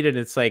to the Heat, and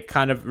it's like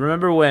kind of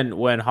remember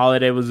when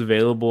Holiday was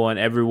available and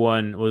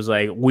everyone was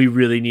like, we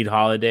really need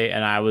Holiday,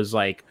 and I was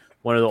like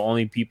one of the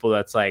only people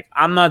that's like,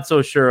 I'm not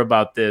so sure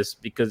about this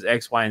because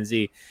X, Y, and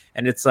Z.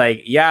 And it's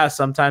like, yeah,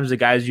 sometimes the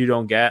guys you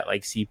don't get,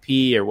 like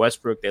CP or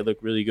Westbrook, they look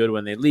really good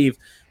when they leave.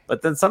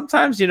 But then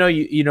sometimes,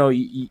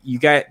 you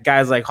get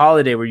guys like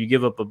Holiday where you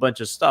give up a bunch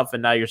of stuff,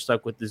 and now you're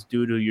stuck with this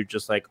dude who you're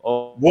just like,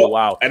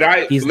 wow. And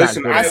I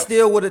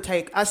still would have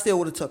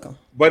took him.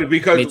 But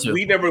because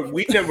we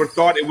never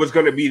thought it was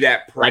going to be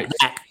that price. Like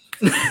that.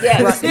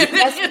 Yes. You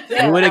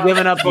would have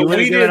given up. You would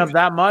have given up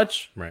that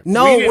much. Right.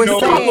 No, we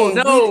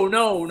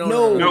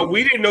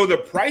didn't know the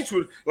price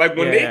was like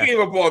when they gave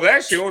up all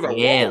that shit. I was like,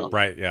 whoa.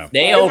 Right? Yeah.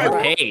 They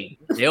overpaid.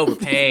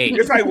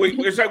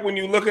 It's like when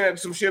you're looking at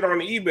some shit on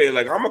eBay.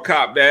 Like I'm gonna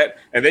cop that,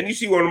 and then you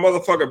see on the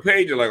motherfucking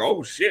page, you're like,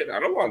 oh shit, I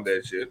don't want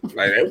that shit.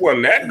 Like it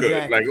wasn't that good.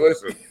 Exactly. Like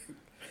listen.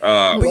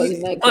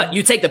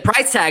 You take the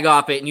price tag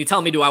off it and you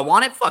tell me, do I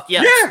want it? Fuck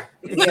yes. Yeah.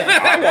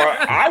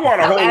 I want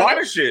a whole lot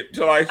of shit.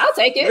 I'll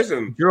take it.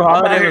 Listen, Drew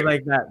Holiday was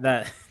like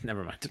that.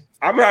 Never mind.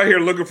 I'm out here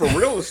looking for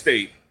real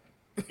estate.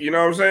 You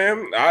know what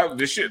I'm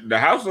saying? The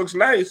house looks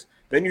nice.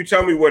 Then you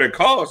tell me what it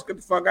costs. Get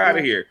the fuck out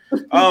of here.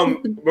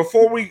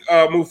 Before we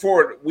move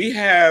forward, we've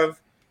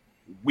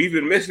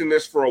been missing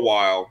this for a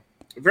while.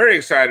 Very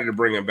excited to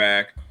bring him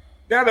back.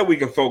 Now that we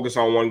can focus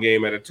on one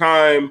game at a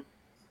time,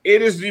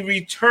 it is the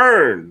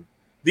return,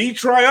 the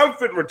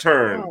triumphant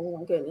return. Oh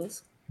my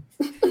goodness!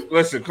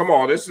 Listen, come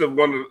on, this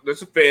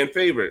is a fan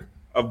favorite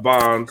of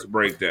Bond's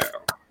breakdown.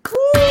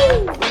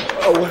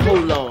 Oh,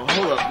 hold on.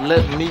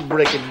 Let me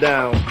break it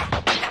down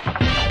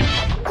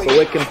so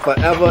it can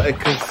forever and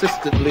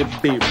consistently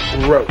be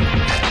broke.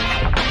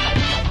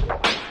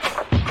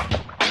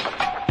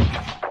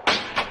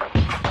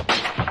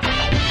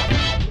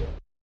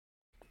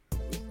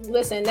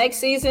 Listen, next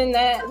season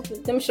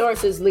them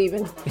shorts is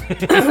leaving.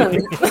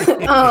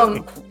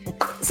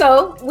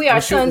 So we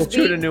are Suns beat.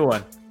 Shoot a new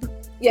one.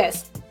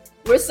 Yes,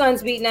 we're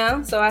Suns beat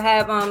now. So I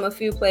have a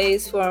few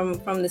plays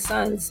from the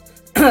Suns.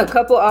 A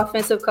couple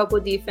offensive, couple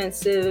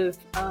defensive.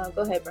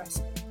 Go ahead,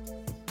 Bryce.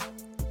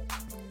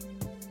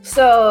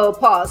 So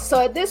pause. So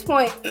at this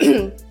point,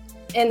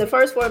 in the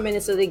first 4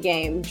 minutes of the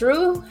game,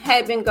 Drew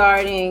had been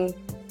guarding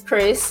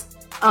Chris,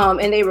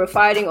 and they were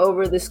fighting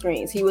over the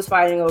screens. He was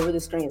fighting over the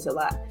screens a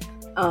lot.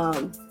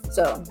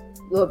 So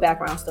little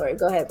background story.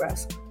 Go ahead,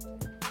 Bryce.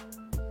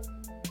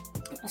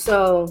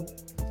 So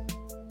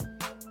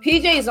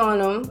PJ's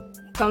on him,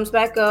 comes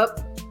back up,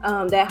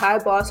 that high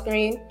ball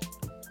screen.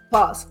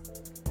 Pause.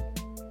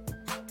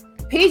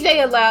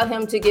 PJ allowed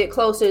him to get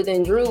closer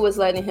than Drew was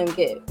letting him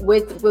get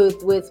with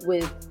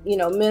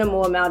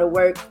minimal amount of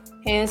work.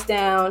 Hands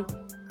down,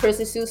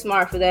 Chris is too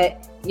smart for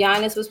that.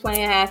 Giannis was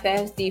playing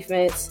half-ass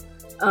defense.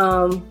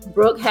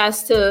 Brooke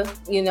has to,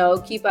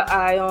 keep an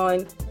eye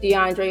on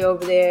DeAndre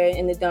over there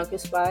in the dunker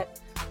spot.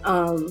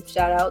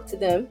 Shout out to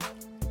them.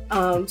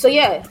 So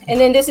yeah, and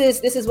then this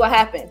is what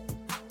happened.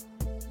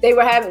 They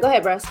were having, go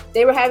ahead, Bryce.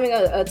 They were having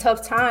a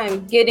tough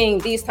time getting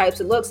these types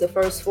of looks the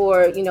first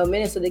 4,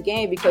 minutes of the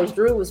game because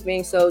Drew was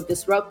being so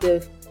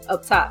disruptive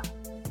up top.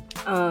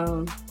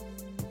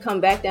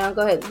 Come back down.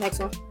 Go ahead, next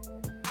one.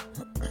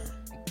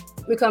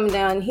 We're coming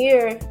down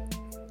here.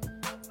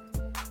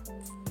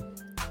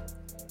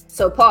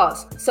 So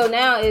pause. So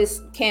now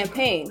is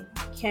Cameron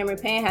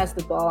Payne has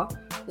the ball.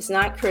 It's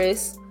not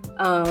Chris.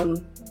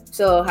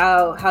 So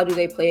how do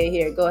they play it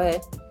here? Go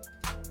ahead.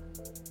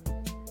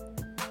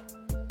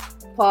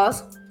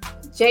 Pause.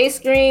 Jay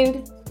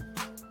screened.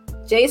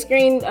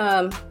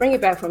 Bring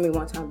it back for me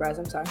one time, Bryce.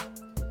 I'm sorry.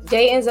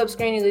 Jay ends up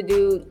screening the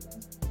dude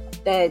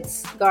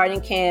that's guarding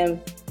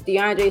Cam.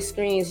 DeAndre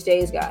screens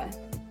Jay's guy.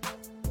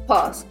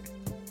 Pause.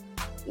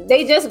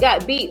 They just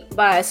got beat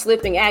by a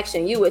slipping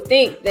action. You would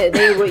think that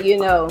they would,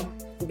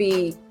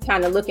 be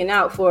kind of looking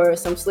out for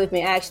some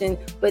slipping action,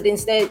 but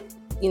instead,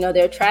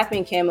 they're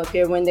trapping Cam up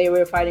here when they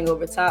were fighting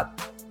over top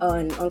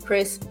on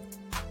Chris.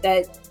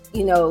 That,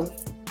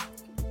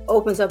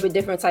 opens up a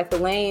different type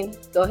of lane.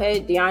 Go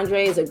ahead.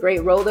 DeAndre is a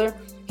great roller.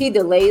 He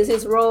delays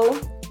his roll.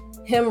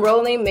 Him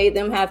rolling made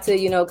them have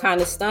to,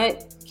 kind of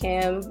stunt.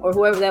 Cam or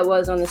whoever that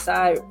was on the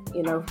side,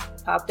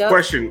 popped up.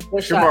 Question,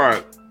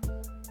 Siobhan.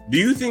 Do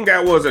you think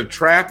that was a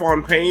trap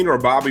on Payne or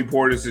Bobby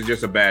Portis is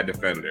just a bad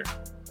defender?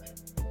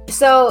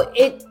 So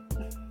it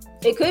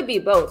could be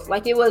both.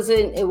 Like it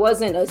wasn't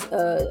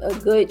a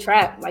good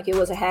trap. Like it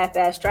was a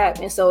half-ass trap.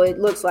 And so it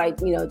looks like,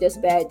 just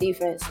bad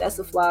defense. That's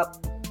a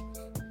flop.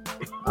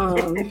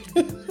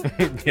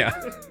 Yeah.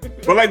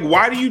 But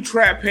why do you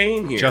trap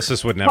Payne here?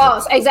 Justice would never.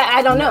 Pause. Exactly.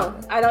 I don't know.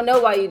 I don't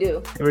know why you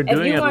do. They were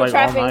doing it all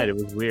night. It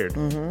was weird.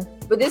 Mm-hmm.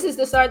 But this is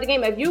the start of the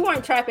game. If you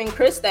weren't trapping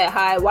Chris that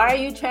high, why are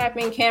you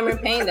trapping Cameron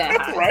Payne that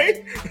high?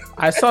 Right?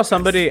 I saw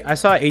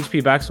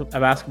HP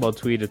basketball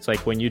tweet. It's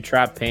like when you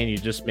trap Payne, you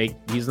just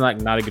he's not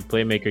a good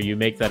playmaker. You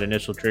make that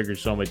initial trigger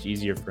so much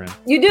easier for him.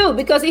 You do,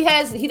 because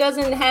he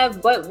doesn't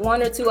have but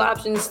 1 or 2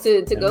 options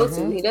to go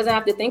to. He doesn't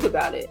have to think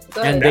about it.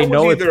 And they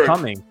know it's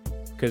coming.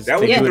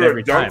 That was either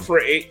a dunk for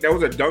 8. That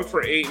was a dunk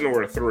for 8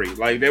 or a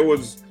 3. There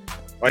was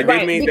right,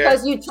 they made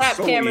because that you trapped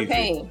so Cameron easy.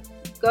 Payne.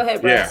 Go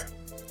ahead, Bryce.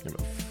 Yeah,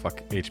 but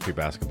fuck HP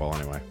basketball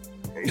anyway.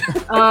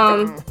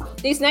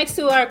 These next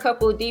 2 are a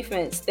couple of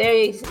defense.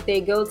 They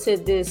go to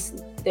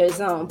their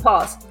zone.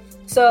 Pause.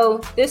 So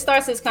this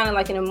starts as kind of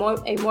like an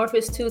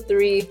amorphous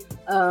 2-3,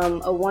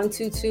 a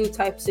 1-2-2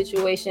 type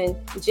situation.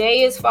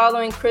 Jay is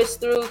following Chris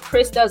through.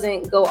 Chris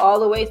doesn't go all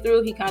the way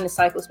through. He kind of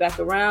cycles back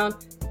around.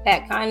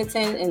 Pat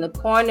Connaughton in the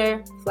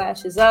corner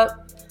flashes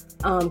up.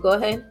 Go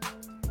ahead.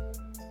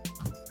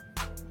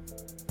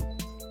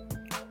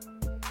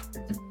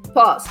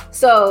 Pause.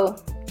 So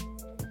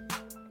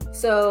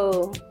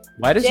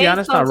why does Jay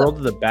Giannis not roll up,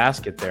 to the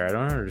basket there? I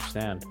don't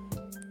understand.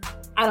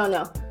 I don't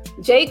know.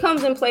 Jay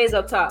comes and plays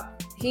up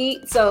top.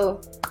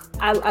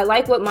 I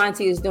like what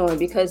Monty is doing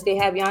because they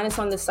have Giannis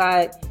on the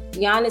side.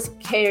 Giannis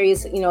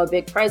carries, a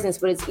big presence,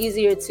 but it's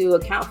easier to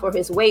account for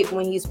his weight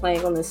when he's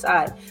playing on the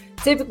side.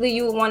 Typically,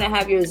 you would want to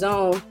have your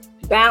zone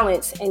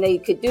balanced, and they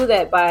could do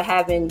that by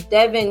having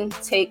Devin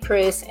take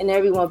Chris and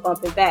everyone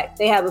bumping back.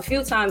 They have a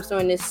few times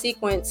during this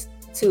sequence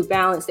to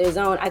balance their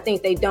zone. I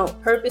think they don't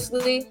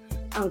purposely.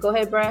 Go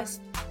ahead, Brass.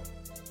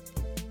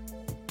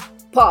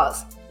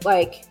 Pause.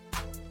 It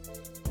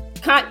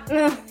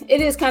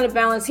is kind of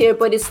balanced here,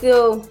 but it's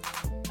still,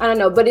 I don't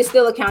know, but it's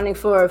still accounting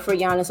for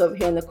Giannis over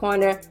here in the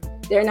corner.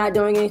 They're not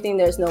doing anything.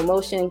 There's no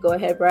motion. Go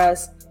ahead,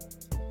 Brass.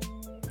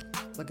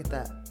 Look at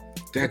that.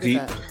 That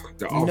deep.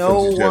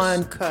 No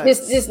one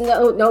cuts. Just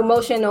no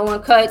motion, no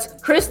one cuts.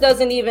 Chris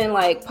doesn't even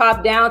like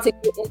pop down to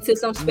get into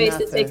some space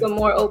to take a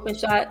more open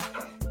shot.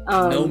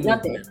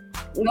 Nothing.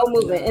 No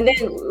movement. And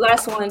then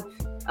last one,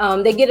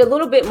 they get a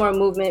little bit more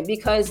movement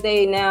because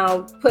they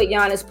now put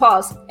Giannis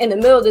Pause in the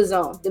middle of the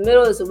zone. The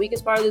middle is the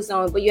weakest part of the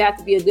zone, but you have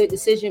to be a good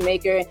decision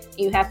maker.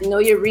 You have to know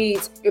your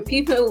reads. Your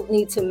people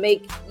need to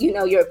make,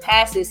 your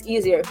passes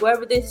easier.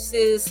 Whoever this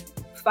is,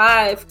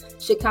 5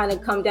 should kind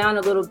of come down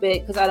a little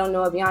bit because I don't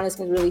know if Giannis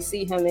can really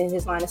see him in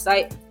his line of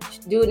sight.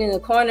 Do it in the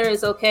corner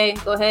is okay.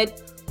 Go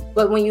ahead.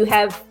 But when you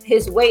have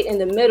his weight in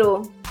the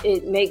middle,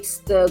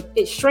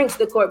 it shrinks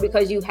the court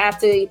because you have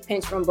to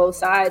pinch from both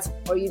sides,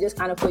 or you just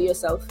kind of put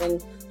yourself in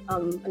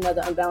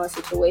another unbalanced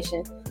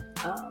situation.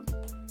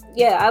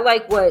 I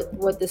like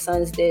what the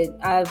Suns did.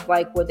 I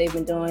like what they've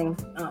been doing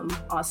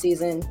all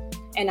season,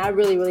 and I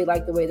really, really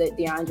like the way that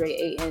DeAndre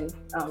Ayton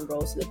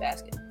rolls to the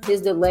basket.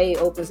 His delay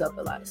opens up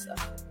a lot of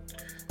stuff.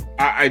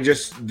 I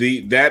just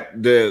the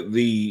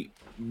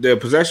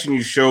possession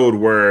you showed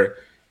where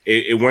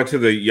it went to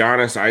the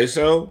Giannis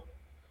ISO.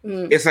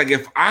 It's like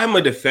if I'm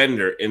a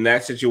defender in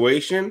that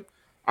situation,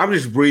 I'm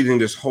just breathing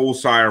this whole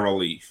sigh of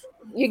relief.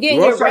 You're getting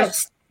your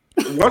reps.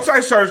 Once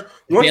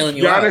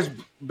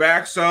Giannis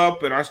backs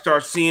up and I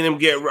start seeing him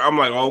I'm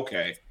like,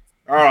 okay,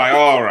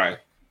 all right.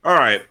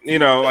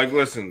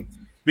 Listen,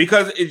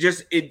 because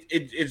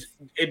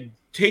it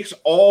takes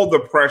all the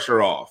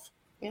pressure off.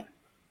 Yeah.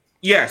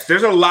 Yes,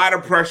 there's a lot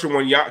of pressure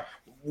when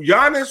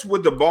Giannis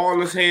with the ball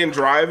in his hand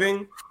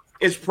driving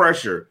is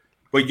pressure,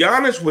 but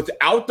Giannis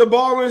without the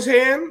ball in his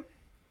hand.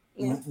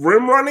 Yeah.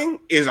 Rim running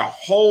is a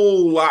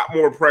whole lot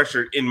more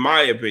pressure, in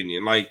my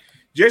opinion. Like,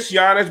 just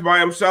Giannis by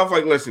himself,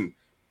 like, listen,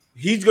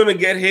 he's going to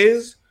get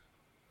his,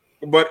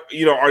 but,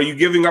 are you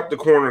giving up the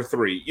corner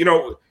 3?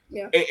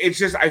 It's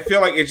just, I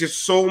feel like it's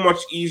just so much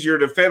easier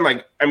to defend.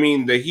 Like, I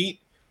mean, the Heat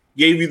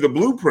gave you the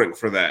blueprint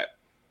for that.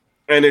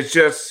 And it's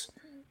just,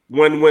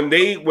 when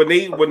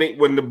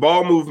the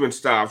ball movement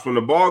stops, when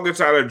the ball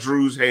gets out of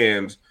Drew's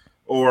hands,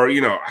 or,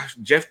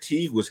 Jeff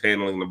Teague was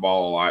handling the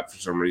ball a lot for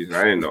some reason.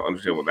 I didn't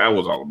understand what that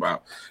was all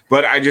about.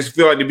 But I just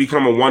feel like they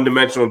become a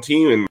one-dimensional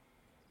team. And,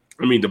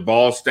 the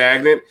ball's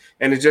stagnant.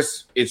 And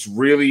it's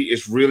really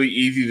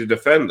easy to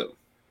defend them.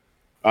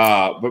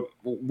 But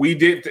we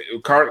did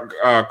 –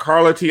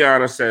 Carla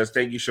Tiana says,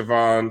 thank you,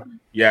 Siobhan.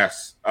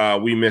 Yes,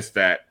 we missed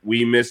that.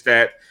 We missed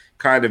that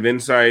kind of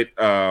insight.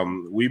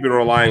 We've been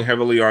relying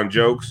heavily on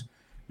jokes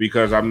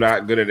because I'm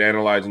not good at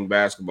analyzing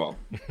basketball.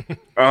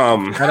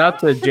 Shout out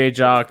to J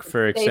Jock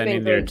for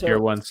extending their tier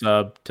 1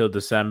 sub till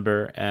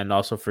December, and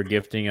also for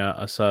gifting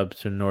a sub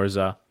to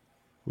Norza.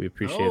 We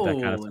appreciate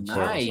that kind of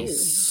support.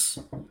 Nice.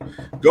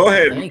 Go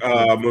ahead,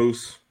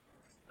 Moose.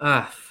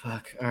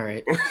 Fuck. All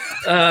right.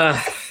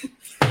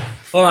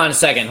 Hold on a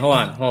second.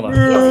 Hold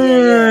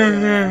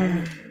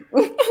on.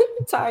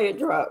 Tire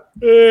drop.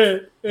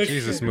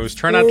 Jesus, Moose.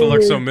 Try not to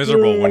look so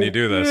miserable when you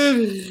do this.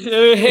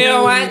 Here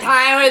one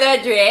time with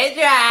a dread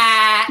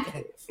drop.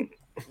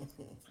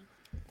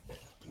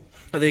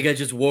 I think I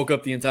just woke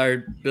up the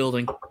entire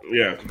building.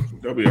 Yeah,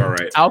 they'll be all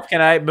right. Alf,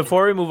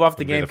 before we move off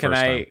the game, can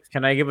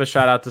I give a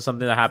shout out to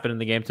something that happened in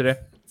the game today?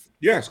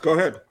 Yes, go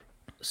ahead.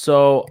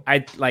 So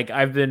I've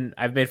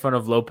made fun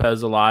of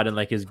Lopez a lot and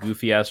like his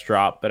goofy ass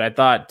drop, but I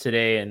thought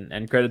today,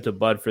 and credit to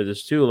Bud for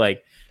this too,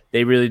 like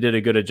they really did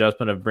a good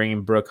adjustment of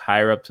bringing Brook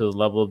higher up to the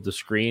level of the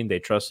screen. They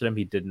trusted him.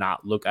 He did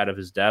not look out of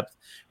his depth.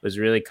 Was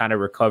really kind of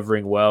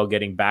recovering well,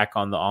 getting back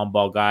on the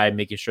on-ball guy,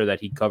 making sure that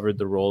he covered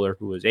the roller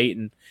who was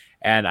Ayton.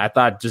 And I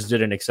thought just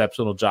did an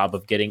exceptional job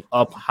of getting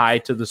up high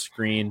to the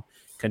screen,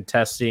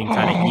 contesting,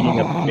 kind of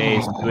eating up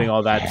space, doing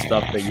all that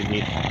stuff that you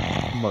need.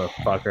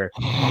 Motherfucker.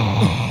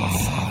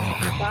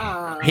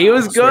 He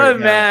was good,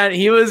 man.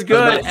 He was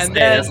good. And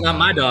then that's not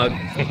my dog.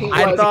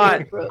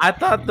 I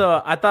thought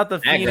the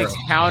Phoenix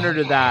counter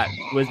to that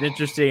was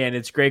interesting, and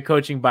it's great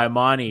coaching by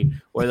Monty,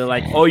 where they're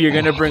like, "Oh, you're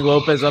gonna bring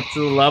Lopez up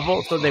to the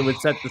level," so they would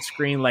set the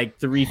screen like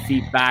 3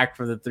 feet back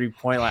from the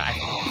 3-point line. I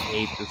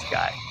hate this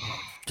guy.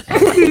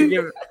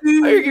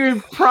 You're giving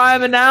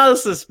prime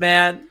analysis,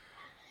 man.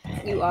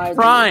 You are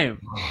prime.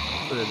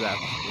 What is that?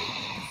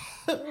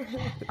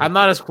 I'm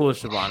not as cool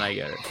as Siobhan. I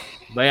get it.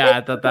 But yeah,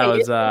 I thought that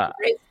was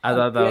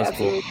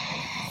cool.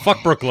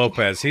 Fuck Brook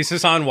Lopez. He's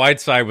just on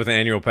Whiteside with an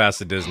annual pass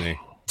to Disney.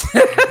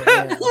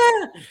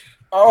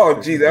 Oh,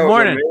 gee, that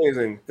was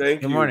amazing.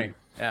 Thank you. Good morning.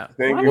 Yeah.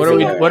 Thank you.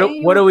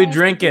 What are we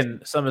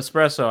drinking? Some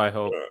espresso, I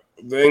hope.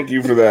 Thank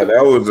you for that.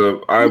 That was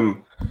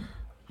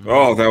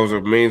that was an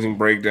amazing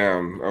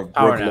breakdown of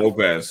Brook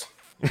Lopez.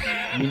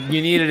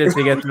 You needed it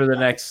to get through the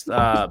next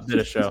bit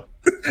of show.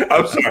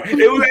 I'm sorry.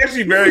 It was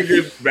actually very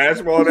good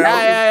basketball analysis.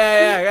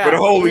 Yeah. But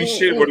holy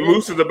shit, when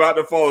Moose is about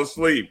to fall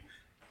asleep,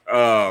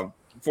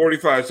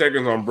 45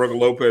 seconds on Brook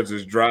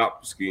Lopez's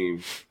drop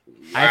scheme.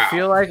 Wow.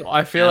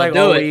 I feel like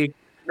all week.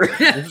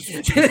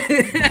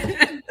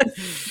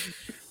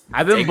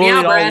 I've been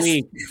bullied all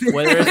week.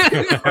 Whether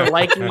it's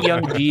liking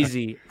Young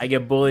Jeezy, I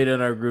get bullied in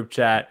our group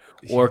chat,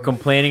 or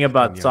complaining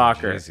about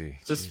soccer.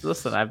 Jeezy. Just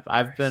listen,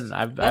 I've been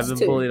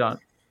bullied on.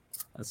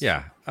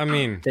 Yeah, I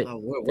mean,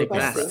 we're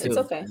It's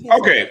okay.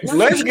 Okay,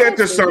 let's get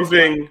to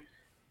something.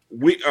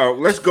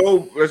 Let's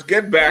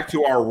get back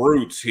to our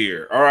roots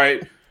here. All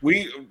right,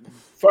 we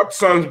fuck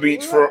Suns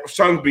beat for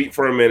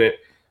a minute.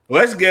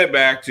 Let's get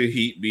back to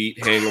Heat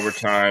beat Hangover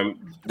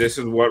time. This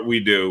is what we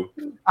do.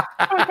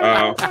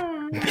 Oh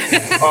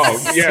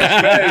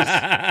yes,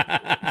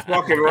 that is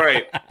fucking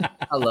right.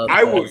 I love.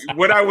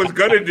 What I was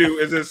gonna do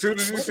is as soon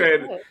as he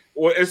said,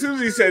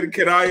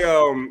 "Can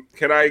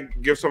I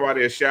give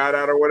somebody a shout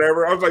out or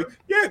whatever?" I was like,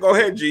 "Yeah, go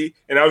ahead, G."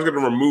 And I was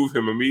gonna remove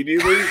him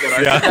immediately.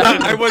 But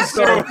I was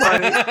so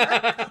funny.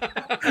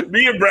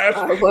 Me and Brad.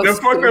 The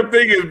fucked up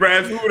thing is,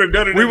 Brad, we would have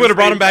done it. We would have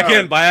brought him back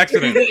in by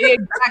accident.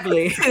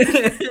 Exactly.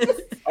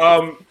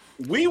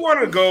 We want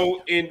to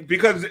go in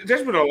because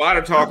there's been a lot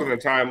of talk on the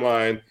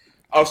timeline.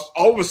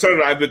 All of a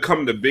sudden, I've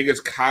become the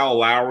biggest Kyle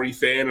Lowry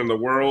fan in the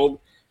world,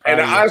 and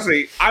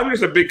honestly, I'm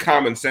just a big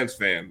common sense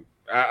fan.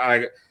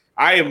 I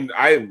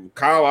am.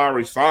 Kyle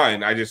Lowry's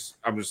fine. I'm just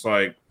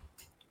like,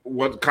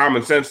 what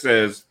common sense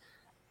says,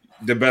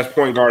 the best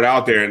point guard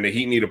out there, and the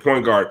Heat need a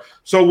point guard.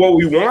 So what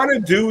we want to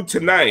do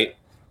tonight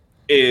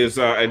is,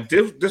 and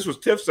this was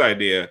Tiff's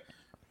idea.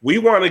 We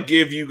want to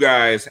give you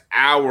guys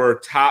our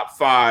top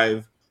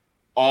 5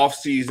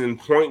 off-season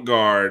point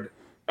guard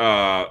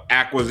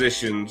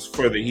acquisitions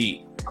for the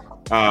Heat.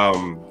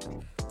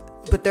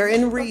 But they're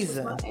in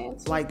reason.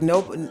 Like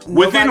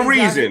within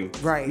reason.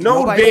 Right.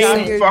 No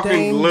Dame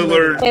fucking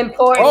Lillard.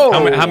 Important. Oh.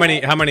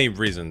 How many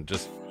reasons?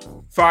 Just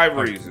 5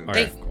 reasons.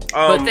 Okay.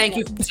 But thank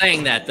you for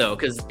saying that, though,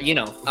 because,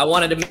 I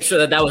wanted to make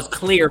sure that was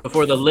clear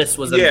before the list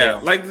was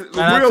available. Yeah, like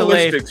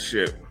realistic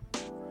shit.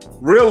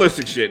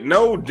 Realistic shit.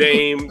 No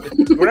Dame.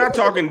 We're not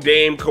talking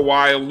Dame,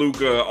 Kawhi,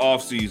 Luka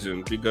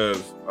offseason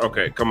because,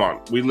 okay, come on.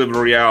 We live in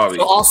reality.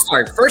 So I'll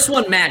start. First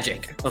one,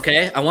 Magic.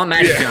 Okay? I want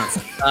Magic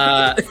Johnson.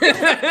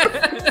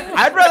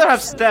 I'd rather have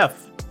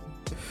Steph.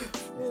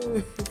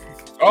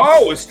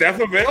 Oh, is Steph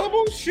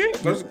available?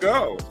 Shit, let's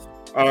go.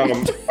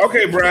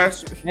 Okay,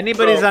 Brass.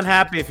 Anybody's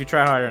unhappy if you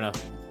try hard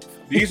enough.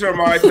 These are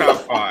my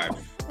top 5.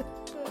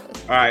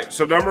 All right,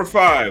 so number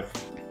 5.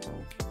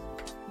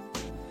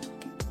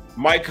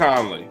 Mike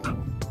Conley.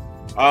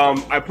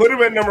 I put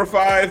him at number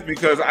 5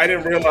 because I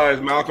didn't realize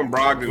Malcolm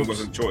Brogdon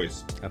was a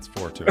choice. That's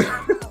 4 too.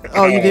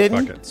 Oh, you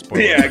didn't?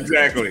 Yeah,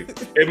 exactly.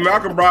 If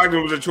Malcolm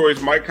Brogdon was a choice,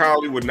 Mike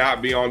Conley would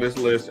not be on this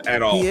list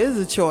at all. He is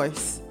a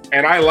choice.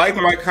 And I like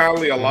Mike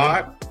Conley a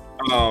lot.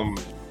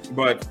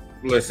 But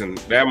listen,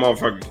 that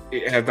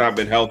motherfucker has not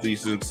been healthy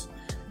since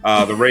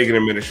the Reagan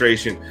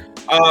administration.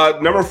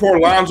 Number 4,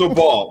 Lonzo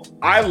Ball.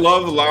 I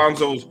love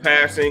Lonzo's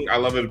passing. I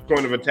love his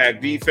point of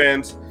attack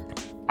defense.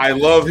 I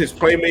love his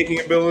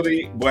playmaking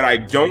ability. What I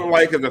don't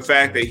like is the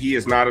fact that he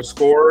is not a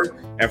scorer.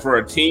 And for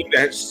a team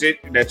that's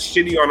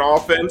shitty on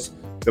offense,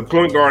 the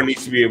point guard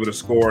needs to be able to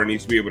score and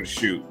needs to be able to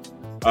shoot.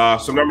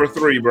 So number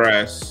 3,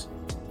 Brass.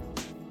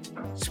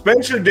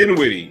 Spencer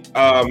Dinwiddie.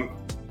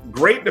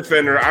 Great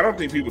defender. I don't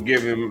think people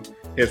give him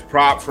his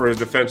prop for his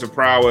defensive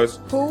prowess.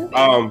 Who?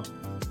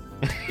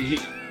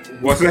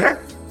 What's that?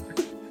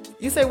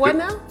 You say what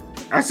now?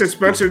 I said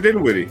Spencer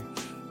Dinwiddie.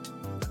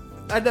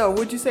 I know.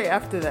 What'd you say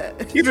after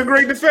that? He's a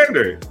great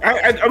defender.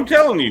 I'm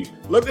telling you.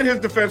 Look at his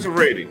defensive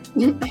rating.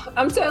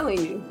 I'm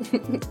telling you.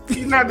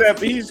 He's not that.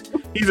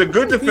 He's a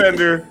good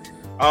defender.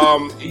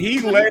 He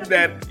led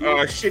that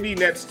shitty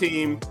Nets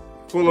team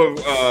full of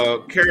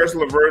Karis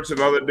LeVerts and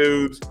other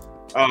dudes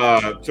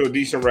to a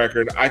decent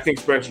record. I think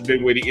Spencer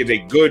Dinwiddie is a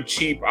good,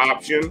 cheap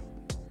option.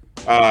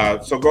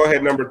 So go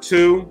ahead, number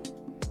 2.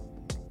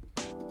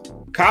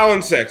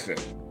 Colin Sexton.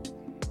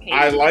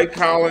 I like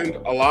Colin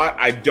a lot.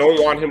 I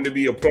don't want him to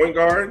be a point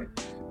guard,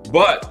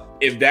 but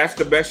if that's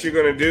the best you're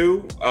gonna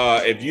do,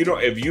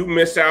 if you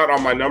miss out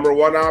on my number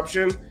 1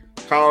 option,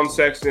 Colin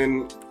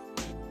Sexton,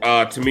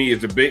 to me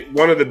is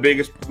one of the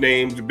biggest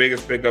names, the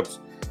biggest pickups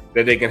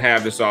that they can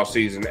have this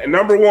offseason. And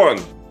number 1,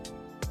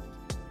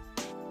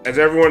 as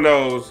everyone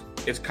knows,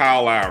 it's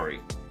Kyle Lowry.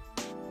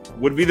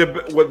 Would be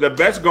the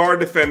best guard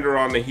defender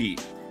on the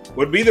Heat.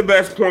 Would be the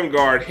best point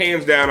guard,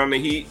 hands down, on the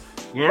Heat.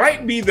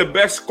 Might be the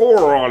best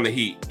scorer on the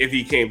Heat if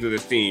he came to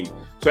this team.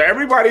 So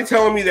everybody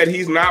telling me that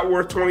he's not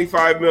worth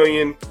 $25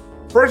 million.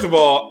 First of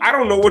all, I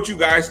don't know what you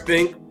guys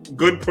think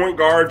good point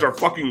guards are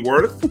fucking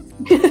worth,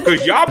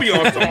 because y'all be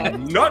on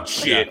some nut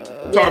shit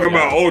talking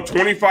about,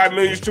 $25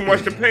 million is too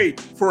much to pay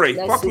for a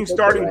fucking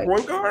starting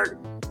point guard.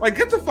 Like,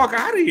 get the fuck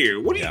out of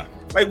here. What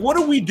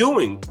are we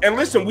doing? And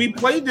listen, we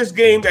played this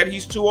game that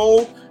he's too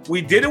old.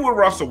 We did it with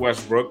Russell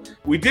Westbrook.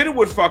 We did it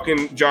with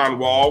fucking John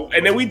Wall,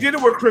 and then we did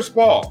it with Chris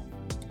Paul.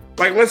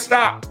 Like, let's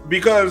stop,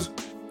 because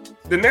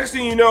the next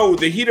thing you know,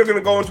 the Heat are going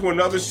to go into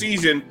another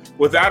season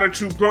without a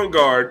true point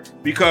guard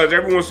because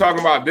everyone's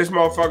talking about this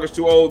motherfucker's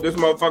too old, this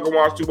motherfucker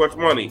wants too much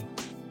money.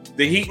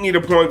 The Heat need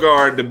a point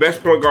guard. The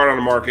best point guard on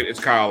the market is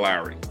Kyle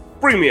Lowry.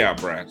 Bring me out,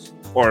 Brass.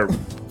 Or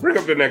bring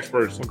up the next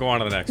person. We'll go on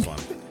to the next one.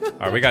 All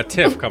right, we got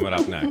Tiff coming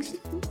up next.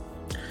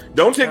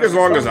 Don't take as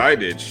long as I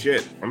did.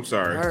 Shit, I'm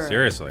sorry. Right.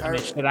 Seriously.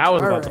 Shit, I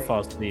was about to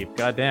fall asleep.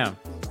 Goddamn.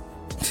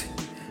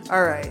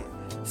 All right.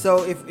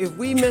 So if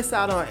we miss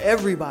out on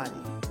everybody,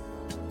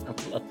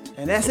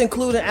 and that's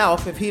including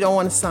Alf if he don't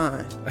want to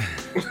sign.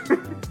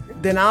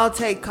 Then I'll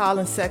take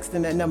Colin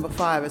Sexton at number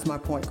 5 as my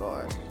point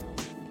guard.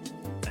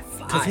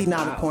 Because he's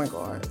not a point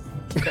guard.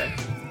 Okay.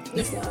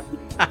 He's not.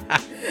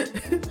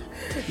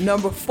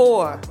 Number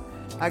 4,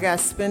 I got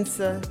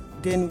Spencer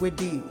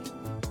Dinwiddie.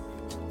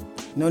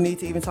 No need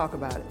to even talk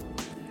about it.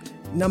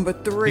 Number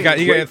 3.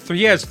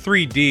 He has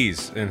 3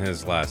 D's in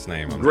his last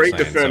name. I'm Great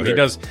just saying.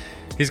 defender. So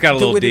he's got a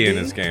little D in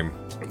his game.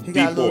 He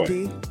got a little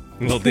D-boy.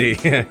 D. Little D.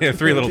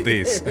 3 little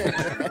D's.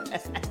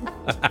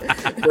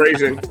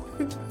 Phrasing.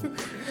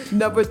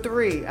 Number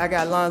 3, I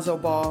got Lonzo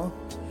Ball.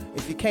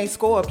 If you can't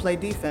score, play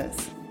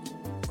defense.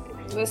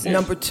 Listen.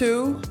 Number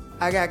 2,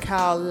 I got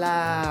Kyle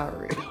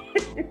Lowry.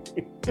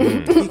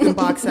 He can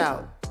box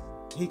out.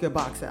 He can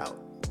box out.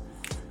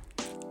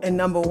 And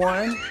number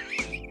 1,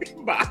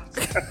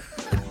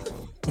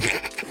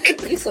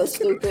 You so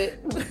stupid.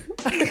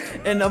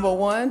 and number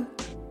 1,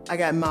 I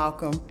got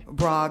Malcolm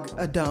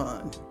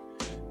Brogdon.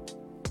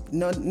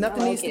 No,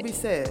 nothing needs to be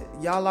said.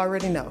 Y'all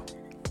already know.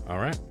 All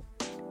right.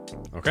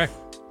 Okay.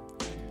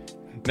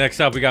 Next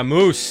up, we got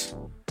Moose.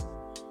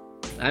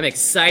 I'm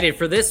excited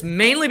for this,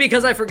 mainly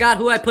because I forgot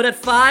who I put at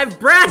 5.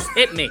 Brass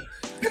hit me.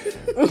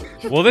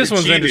 Well, this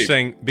one's cheated.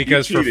 interesting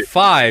because for cheated.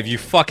 5, you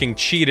fucking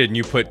cheated and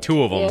you put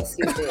 2 of them. Yes,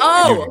 you did.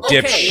 Oh, You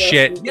okay.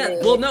 dipshit. Yeah,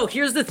 well, no,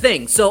 here's the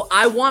thing. So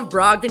I want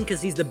Brogdon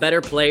because he's the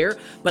better player,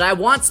 but I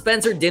want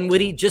Spencer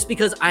Dinwiddie just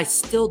because I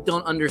still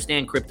don't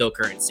understand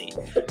cryptocurrency.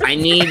 I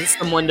need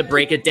someone to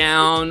break it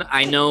down.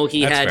 I know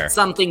he That's had fair.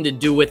 something to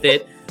do with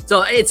it.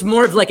 So it's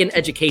more of like an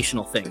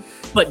educational thing.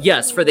 But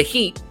yes, for the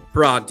Heat,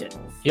 Brogdon.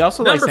 He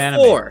also Number likes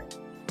anime. 4.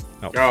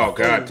 Oh,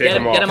 God. Take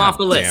him off. Get him off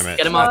the list. Damn it.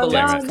 Get him off the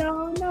Damn list. it.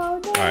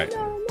 No. All right.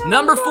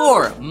 Number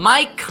 4,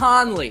 Mike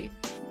Conley.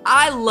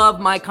 I love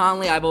Mike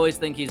Conley. I've always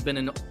think he's been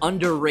an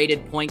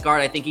underrated point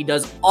guard. I think he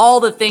does all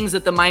the things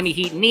that the Miami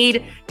Heat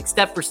need,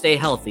 except for stay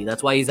healthy.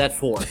 That's why he's at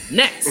 4.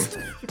 Next,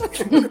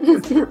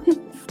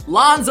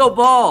 Lonzo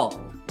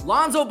Ball.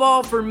 Lonzo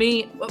Ball for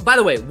me. By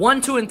the way,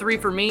 1, 2, and 3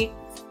 for me.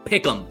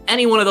 Pick them.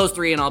 Any one of those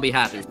 3, and I'll be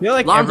happy. I feel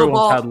like Lonzo everyone's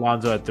Ball. had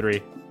Lonzo at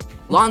 3.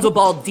 Lonzo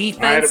Ball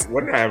defense.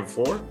 What did I have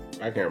 4?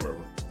 I can't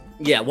remember.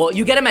 Yeah, well,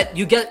 you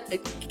get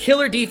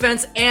killer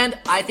defense, and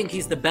I think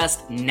he's the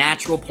best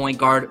natural point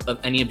guard of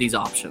any of these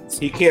options.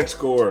 He can't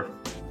score.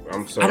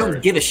 I'm sorry. I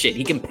don't give a shit.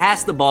 He can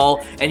pass the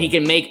ball, and he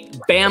can make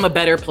Bam a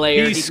better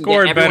player. He can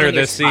scored get everyone better in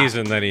his this spot.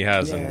 season than he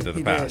has Yeah, in the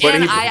he past. did.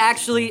 And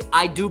But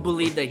I do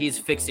believe that he's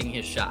fixing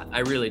his shot. I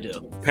really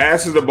do.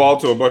 Passes the ball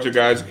to a bunch of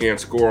guys who can't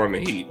score on the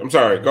Heat. I'm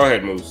sorry. Go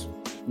ahead, Moose.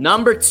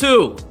 Number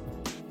 2,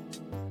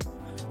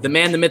 the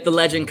man, the myth, the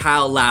legend,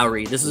 Kyle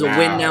Lowry. This is a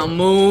win now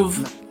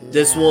move.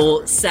 This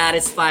will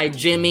satisfy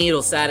Jimmy.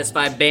 It'll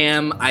satisfy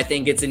Bam. I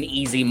think it's an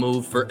easy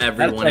move for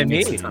everyone. It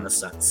makes a ton of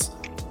sense.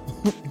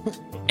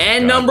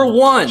 And number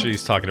 1.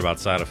 She's talking about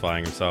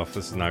satisfying himself.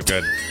 This is not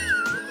good.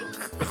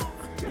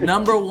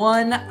 Number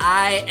 1,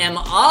 I am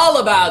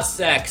all about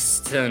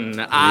Sexton.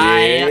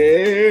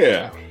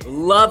 Yeah.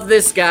 Love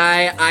this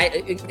guy.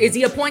 Is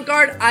he a point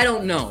guard? I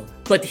don't know.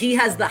 But he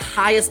has the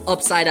highest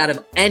upside out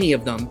of any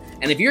of them.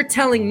 And if you're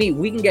telling me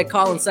we can get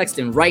Colin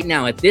Sexton right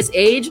now at this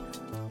age,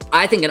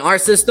 I think in our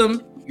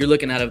system, you're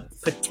looking at a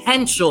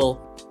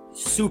potential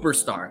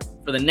superstar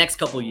for the next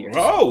couple years.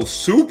 Oh,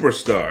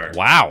 superstar.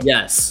 Wow.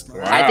 Yes.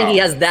 Wow. I think he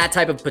has that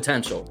type of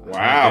potential.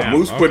 Wow. Yeah,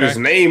 Moose put okay. his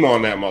name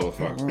on that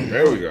motherfucker.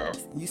 There we go.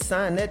 You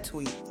signed that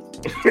tweet.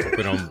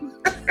 We don't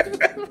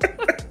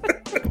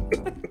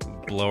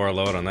blow our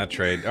load on that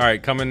trade. All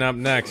right, coming up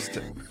next.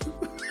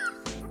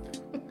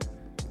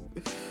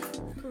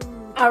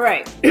 All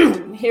right,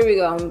 here we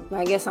go.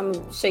 I guess I'm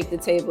gonna shake the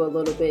table a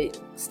little bit.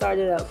 Start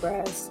it up,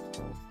 Brass.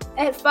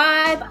 At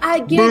 5, I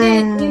get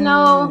it. You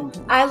know,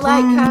 I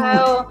like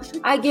Kyle.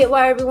 I get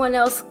why everyone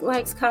else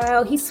likes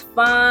Kyle. He's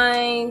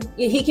fine.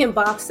 Yeah, he can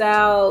box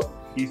out.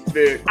 He's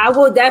thick. I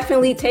will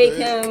definitely take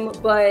him,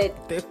 but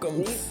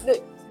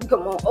Thickums.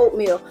 come on,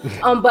 oatmeal.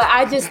 But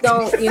I just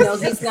don't. You know,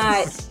 he's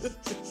not.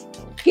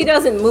 He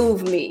doesn't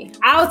move me.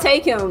 I'll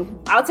take him.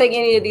 I'll take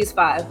any of these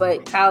 5,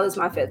 but Kyle is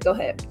my 5th. Go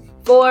ahead.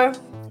 4.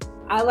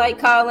 I like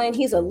Colin.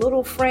 He's a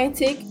little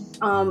frantic.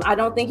 I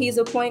don't think he's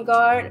a point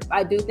guard.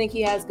 I do think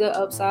he has good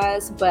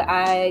upsides, but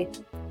I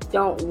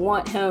don't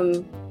want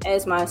him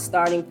as my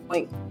starting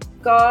point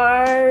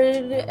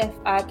guard if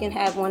I can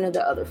have one of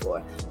the other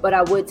 4, but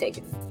I would take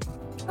it.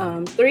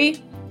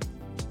 3,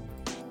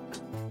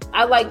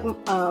 I like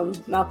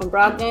Malcolm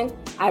Brogdon.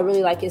 I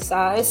really like his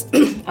size.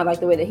 I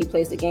like the way that he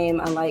plays the game.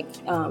 I like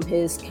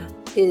his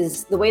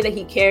the way that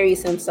he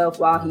carries himself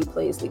while he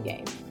plays the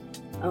game.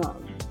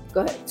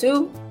 Go ahead.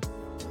 2,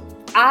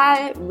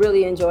 I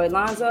really enjoyed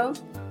Lonzo.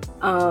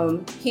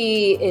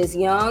 He is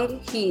young.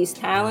 He's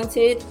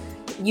talented.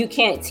 You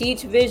can't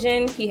teach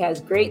vision. He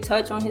has great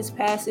touch on his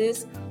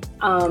passes.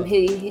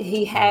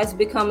 He has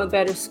become a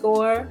better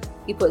scorer.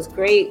 He puts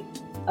great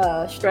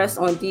stress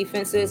on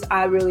defenses.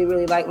 I really,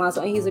 really like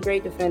Lonzo, and he's a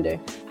great defender.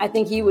 I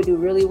think he would do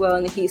really well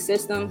in the Heat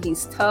system.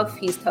 He's tough.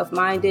 He's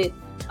tough-minded.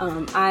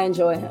 I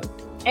enjoy him.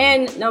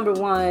 And number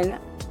 1,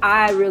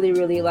 I really,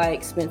 really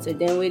like Spencer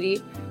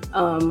Dinwiddie.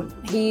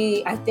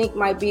 He, I think,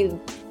 might be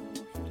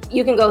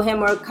you can go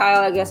him or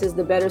Kyle, I guess, is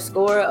the better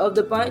scorer of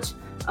the bunch.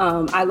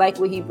 I like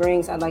what he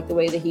brings. I like the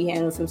way that he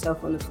handles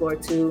himself on the floor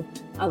too.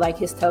 I like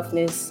his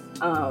toughness.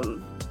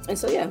 And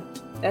so, yeah,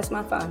 that's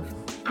my 5.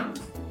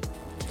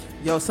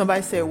 Yo,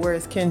 somebody said,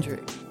 where's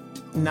Kendrick?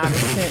 Not a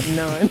cent,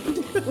 none.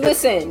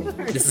 Listen.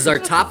 This is our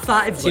top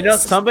 5 list. You know,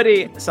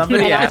 somebody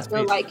asked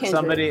me, like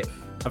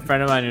a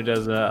friend of mine who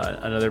does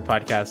another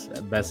podcast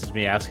messaged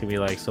me asking me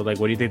like, so like,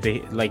 what do you think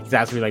he's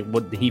asking me like,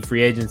 what the Heat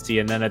free agency?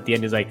 And then at the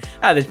end he's like,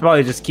 they should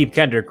probably just keep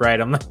Kendrick,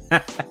 right? I'm like,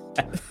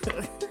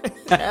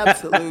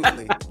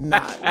 absolutely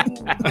not.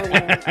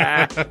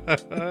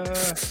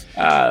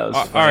 All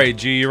right,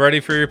 G, you ready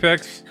for your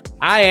picks?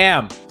 I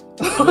am.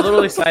 I'm a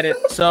little excited.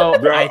 So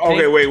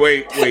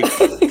wait.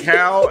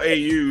 Cal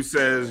AU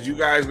says you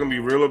guys gonna be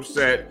real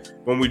upset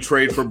when we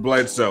trade for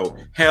Bledsoe.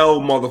 Hell,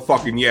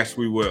 motherfucking yes,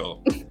 we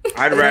will.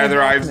 I'd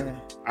rather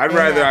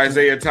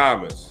Isaiah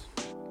Thomas,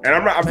 and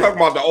I'm talking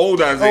about the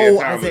old Isaiah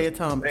Thomas. Isaiah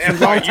Thomas, The a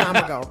long time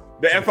ago.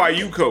 The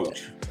FIU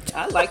coach.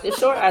 I like the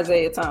short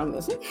Isaiah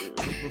Thomas.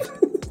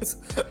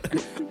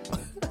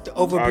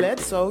 Over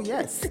Bledsoe,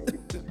 yes.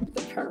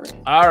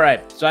 All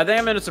right, so I think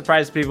I'm going to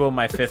surprise people with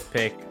my 5th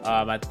pick.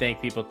 I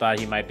think people thought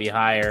he might be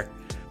higher,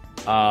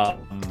 but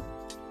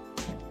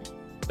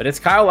it's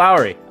Kyle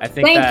Lowry. I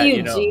think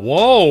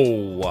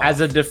whoa, as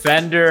a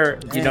defender,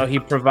 he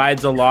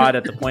provides a lot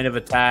at the point of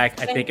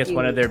attack. I think it's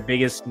one of their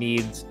biggest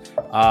needs,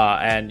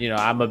 and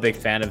I'm a big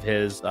fan of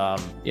his.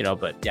 But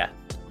yeah,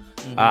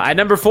 at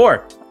number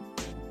 4.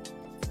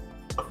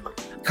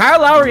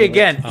 Kyle Lowry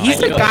again. He's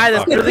the guy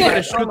that's really going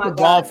to shoot the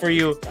ball for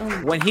you.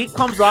 When he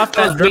comes off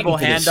that dribble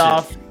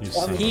handoff,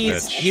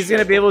 he's going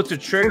to be able to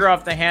trigger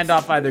off the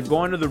handoff, either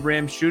going to the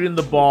rim, shooting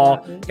the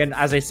ball. And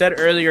as I said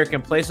earlier,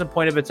 can play some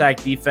point of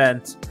attack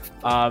defense.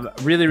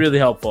 Really, really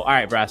helpful. All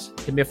right, Brass,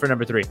 hit me up for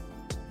number 3.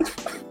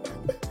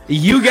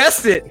 You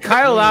guessed it,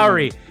 Kyle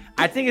Lowry.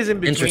 I think his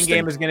in-between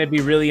game is going to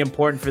be really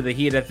important for the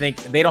Heat. I think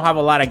they don't have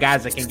a lot of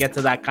guys that can get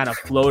to that kind of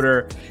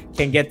floater,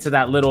 can get to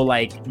that little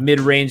like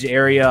mid-range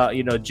area.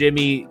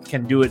 Jimmy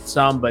can do it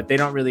some, but they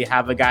don't really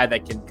have a guy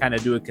that can kind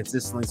of do it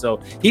consistently. So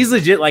he's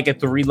legit like a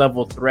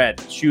 3-level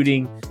threat: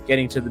 shooting,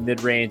 getting to the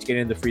mid-range,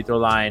 getting to the free throw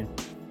line,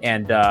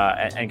 and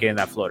getting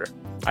that floater.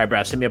 All right,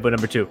 Brad, hit me up with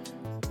number 2.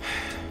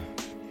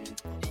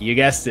 You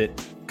guessed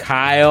it.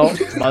 Kyle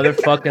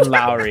motherfucking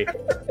Lowry.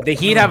 The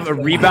Heat have a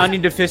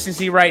rebounding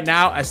deficiency right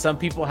now, as some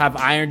people have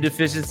iron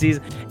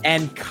deficiencies,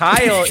 and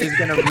Kyle is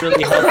going to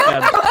really help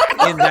them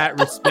in that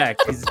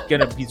respect. He's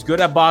good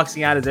at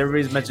boxing out, as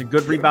everybody's mentioned,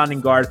 good rebounding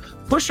guard,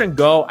 push and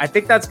go. I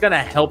think that's going to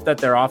help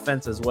their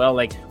offense as well.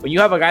 Like when you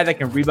have a guy that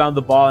can rebound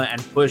the ball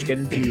and push, get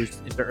into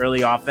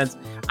early offense,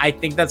 I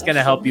think that's going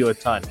to help you a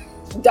ton.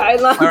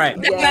 All right.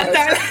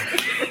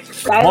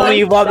 Moment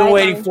you've all been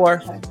waiting for.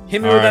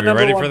 Hit me with that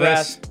number 1,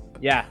 Brass.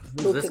 Yeah.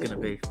 Who's this gonna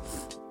be?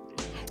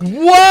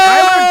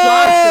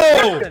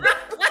 Whoa!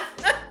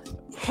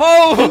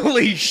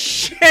 Holy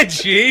shit,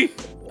 G!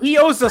 He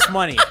owes us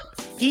money.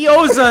 He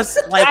owes us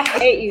like I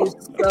hate you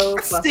so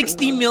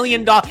 $60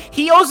 million.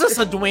 He owes us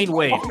a Dwayne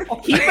Wade.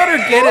 He better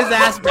get his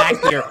ass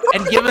back here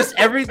and give us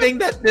everything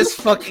that this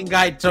fucking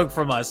guy took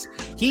from us.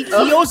 He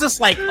owes us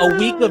like a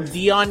week of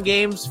Dion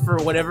games for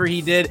whatever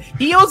he did.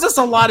 He owes us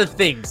a lot of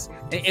things,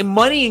 and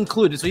money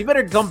included. So he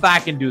better come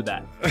back and do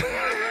that.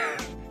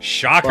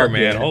 Shocker,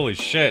 man. Holy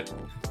shit.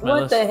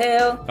 What the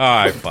hell? All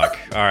right, fuck.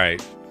 All right.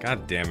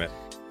 God damn it.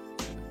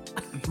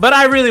 But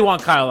I really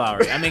want Kyle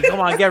Lowry. I mean, come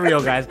on, get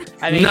real, guys.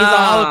 I mean, he's a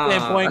Hall of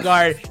Fame point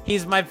guard.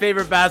 He's my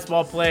favorite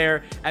basketball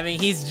player. I mean,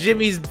 he's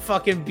Jimmy's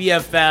fucking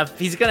BFF.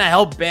 He's going to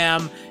help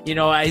Bam. He's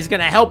going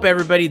to help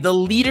everybody. The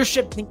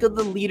leadership, think of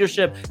the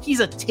leadership. He's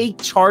a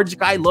take charge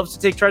guy, loves to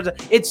take charge.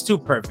 It's too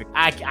perfect.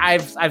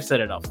 I've said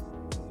it up.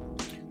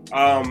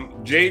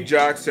 Jay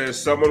Jock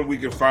says someone we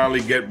can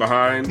finally get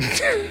behind.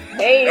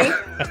 Hey.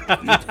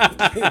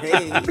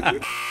 Hey.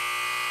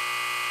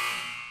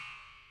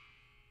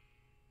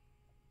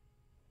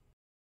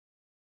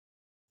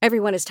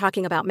 Everyone is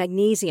talking about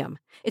magnesium.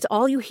 It's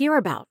all you hear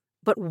about.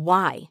 But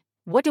why?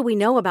 What do we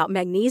know about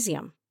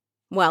magnesium?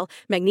 Well,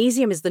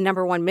 magnesium is the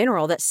number 1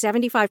 mineral that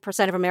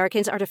 75% of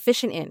Americans are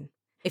deficient in.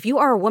 If you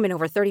are a woman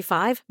over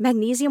 35,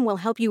 magnesium will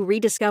help you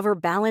rediscover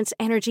balance,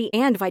 energy,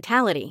 and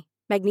vitality.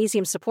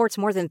 Magnesium supports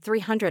more than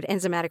 300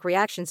 enzymatic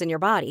reactions in your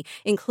body,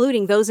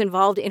 including those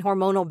involved in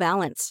hormonal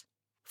balance.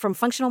 From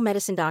functional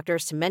medicine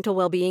doctors to mental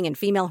well-being and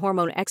female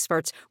hormone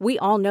experts, we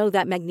all know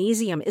that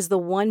magnesium is the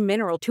one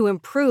mineral to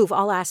improve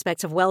all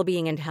aspects of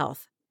well-being and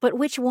health. But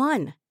which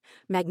one?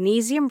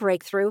 Magnesium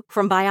Breakthrough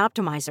from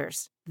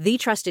Bioptimizers, the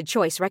trusted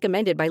choice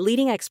recommended by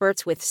leading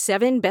experts with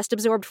 7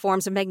 best-absorbed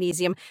forms of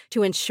magnesium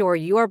to ensure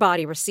your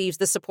body receives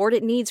the support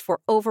it needs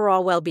for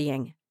overall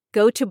well-being.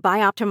 Go to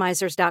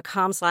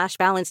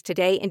bioptimizers.com/balance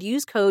today and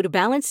use code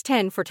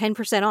BALANCE10 for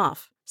 10%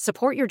 off.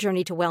 Support your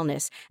journey to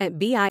wellness at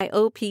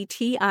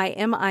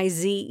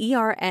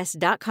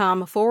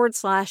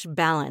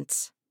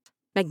bioptimizers.com/balance.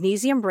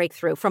 Magnesium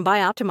Breakthrough from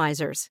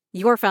Bioptimizers,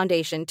 your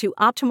foundation to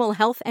optimal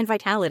health and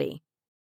vitality.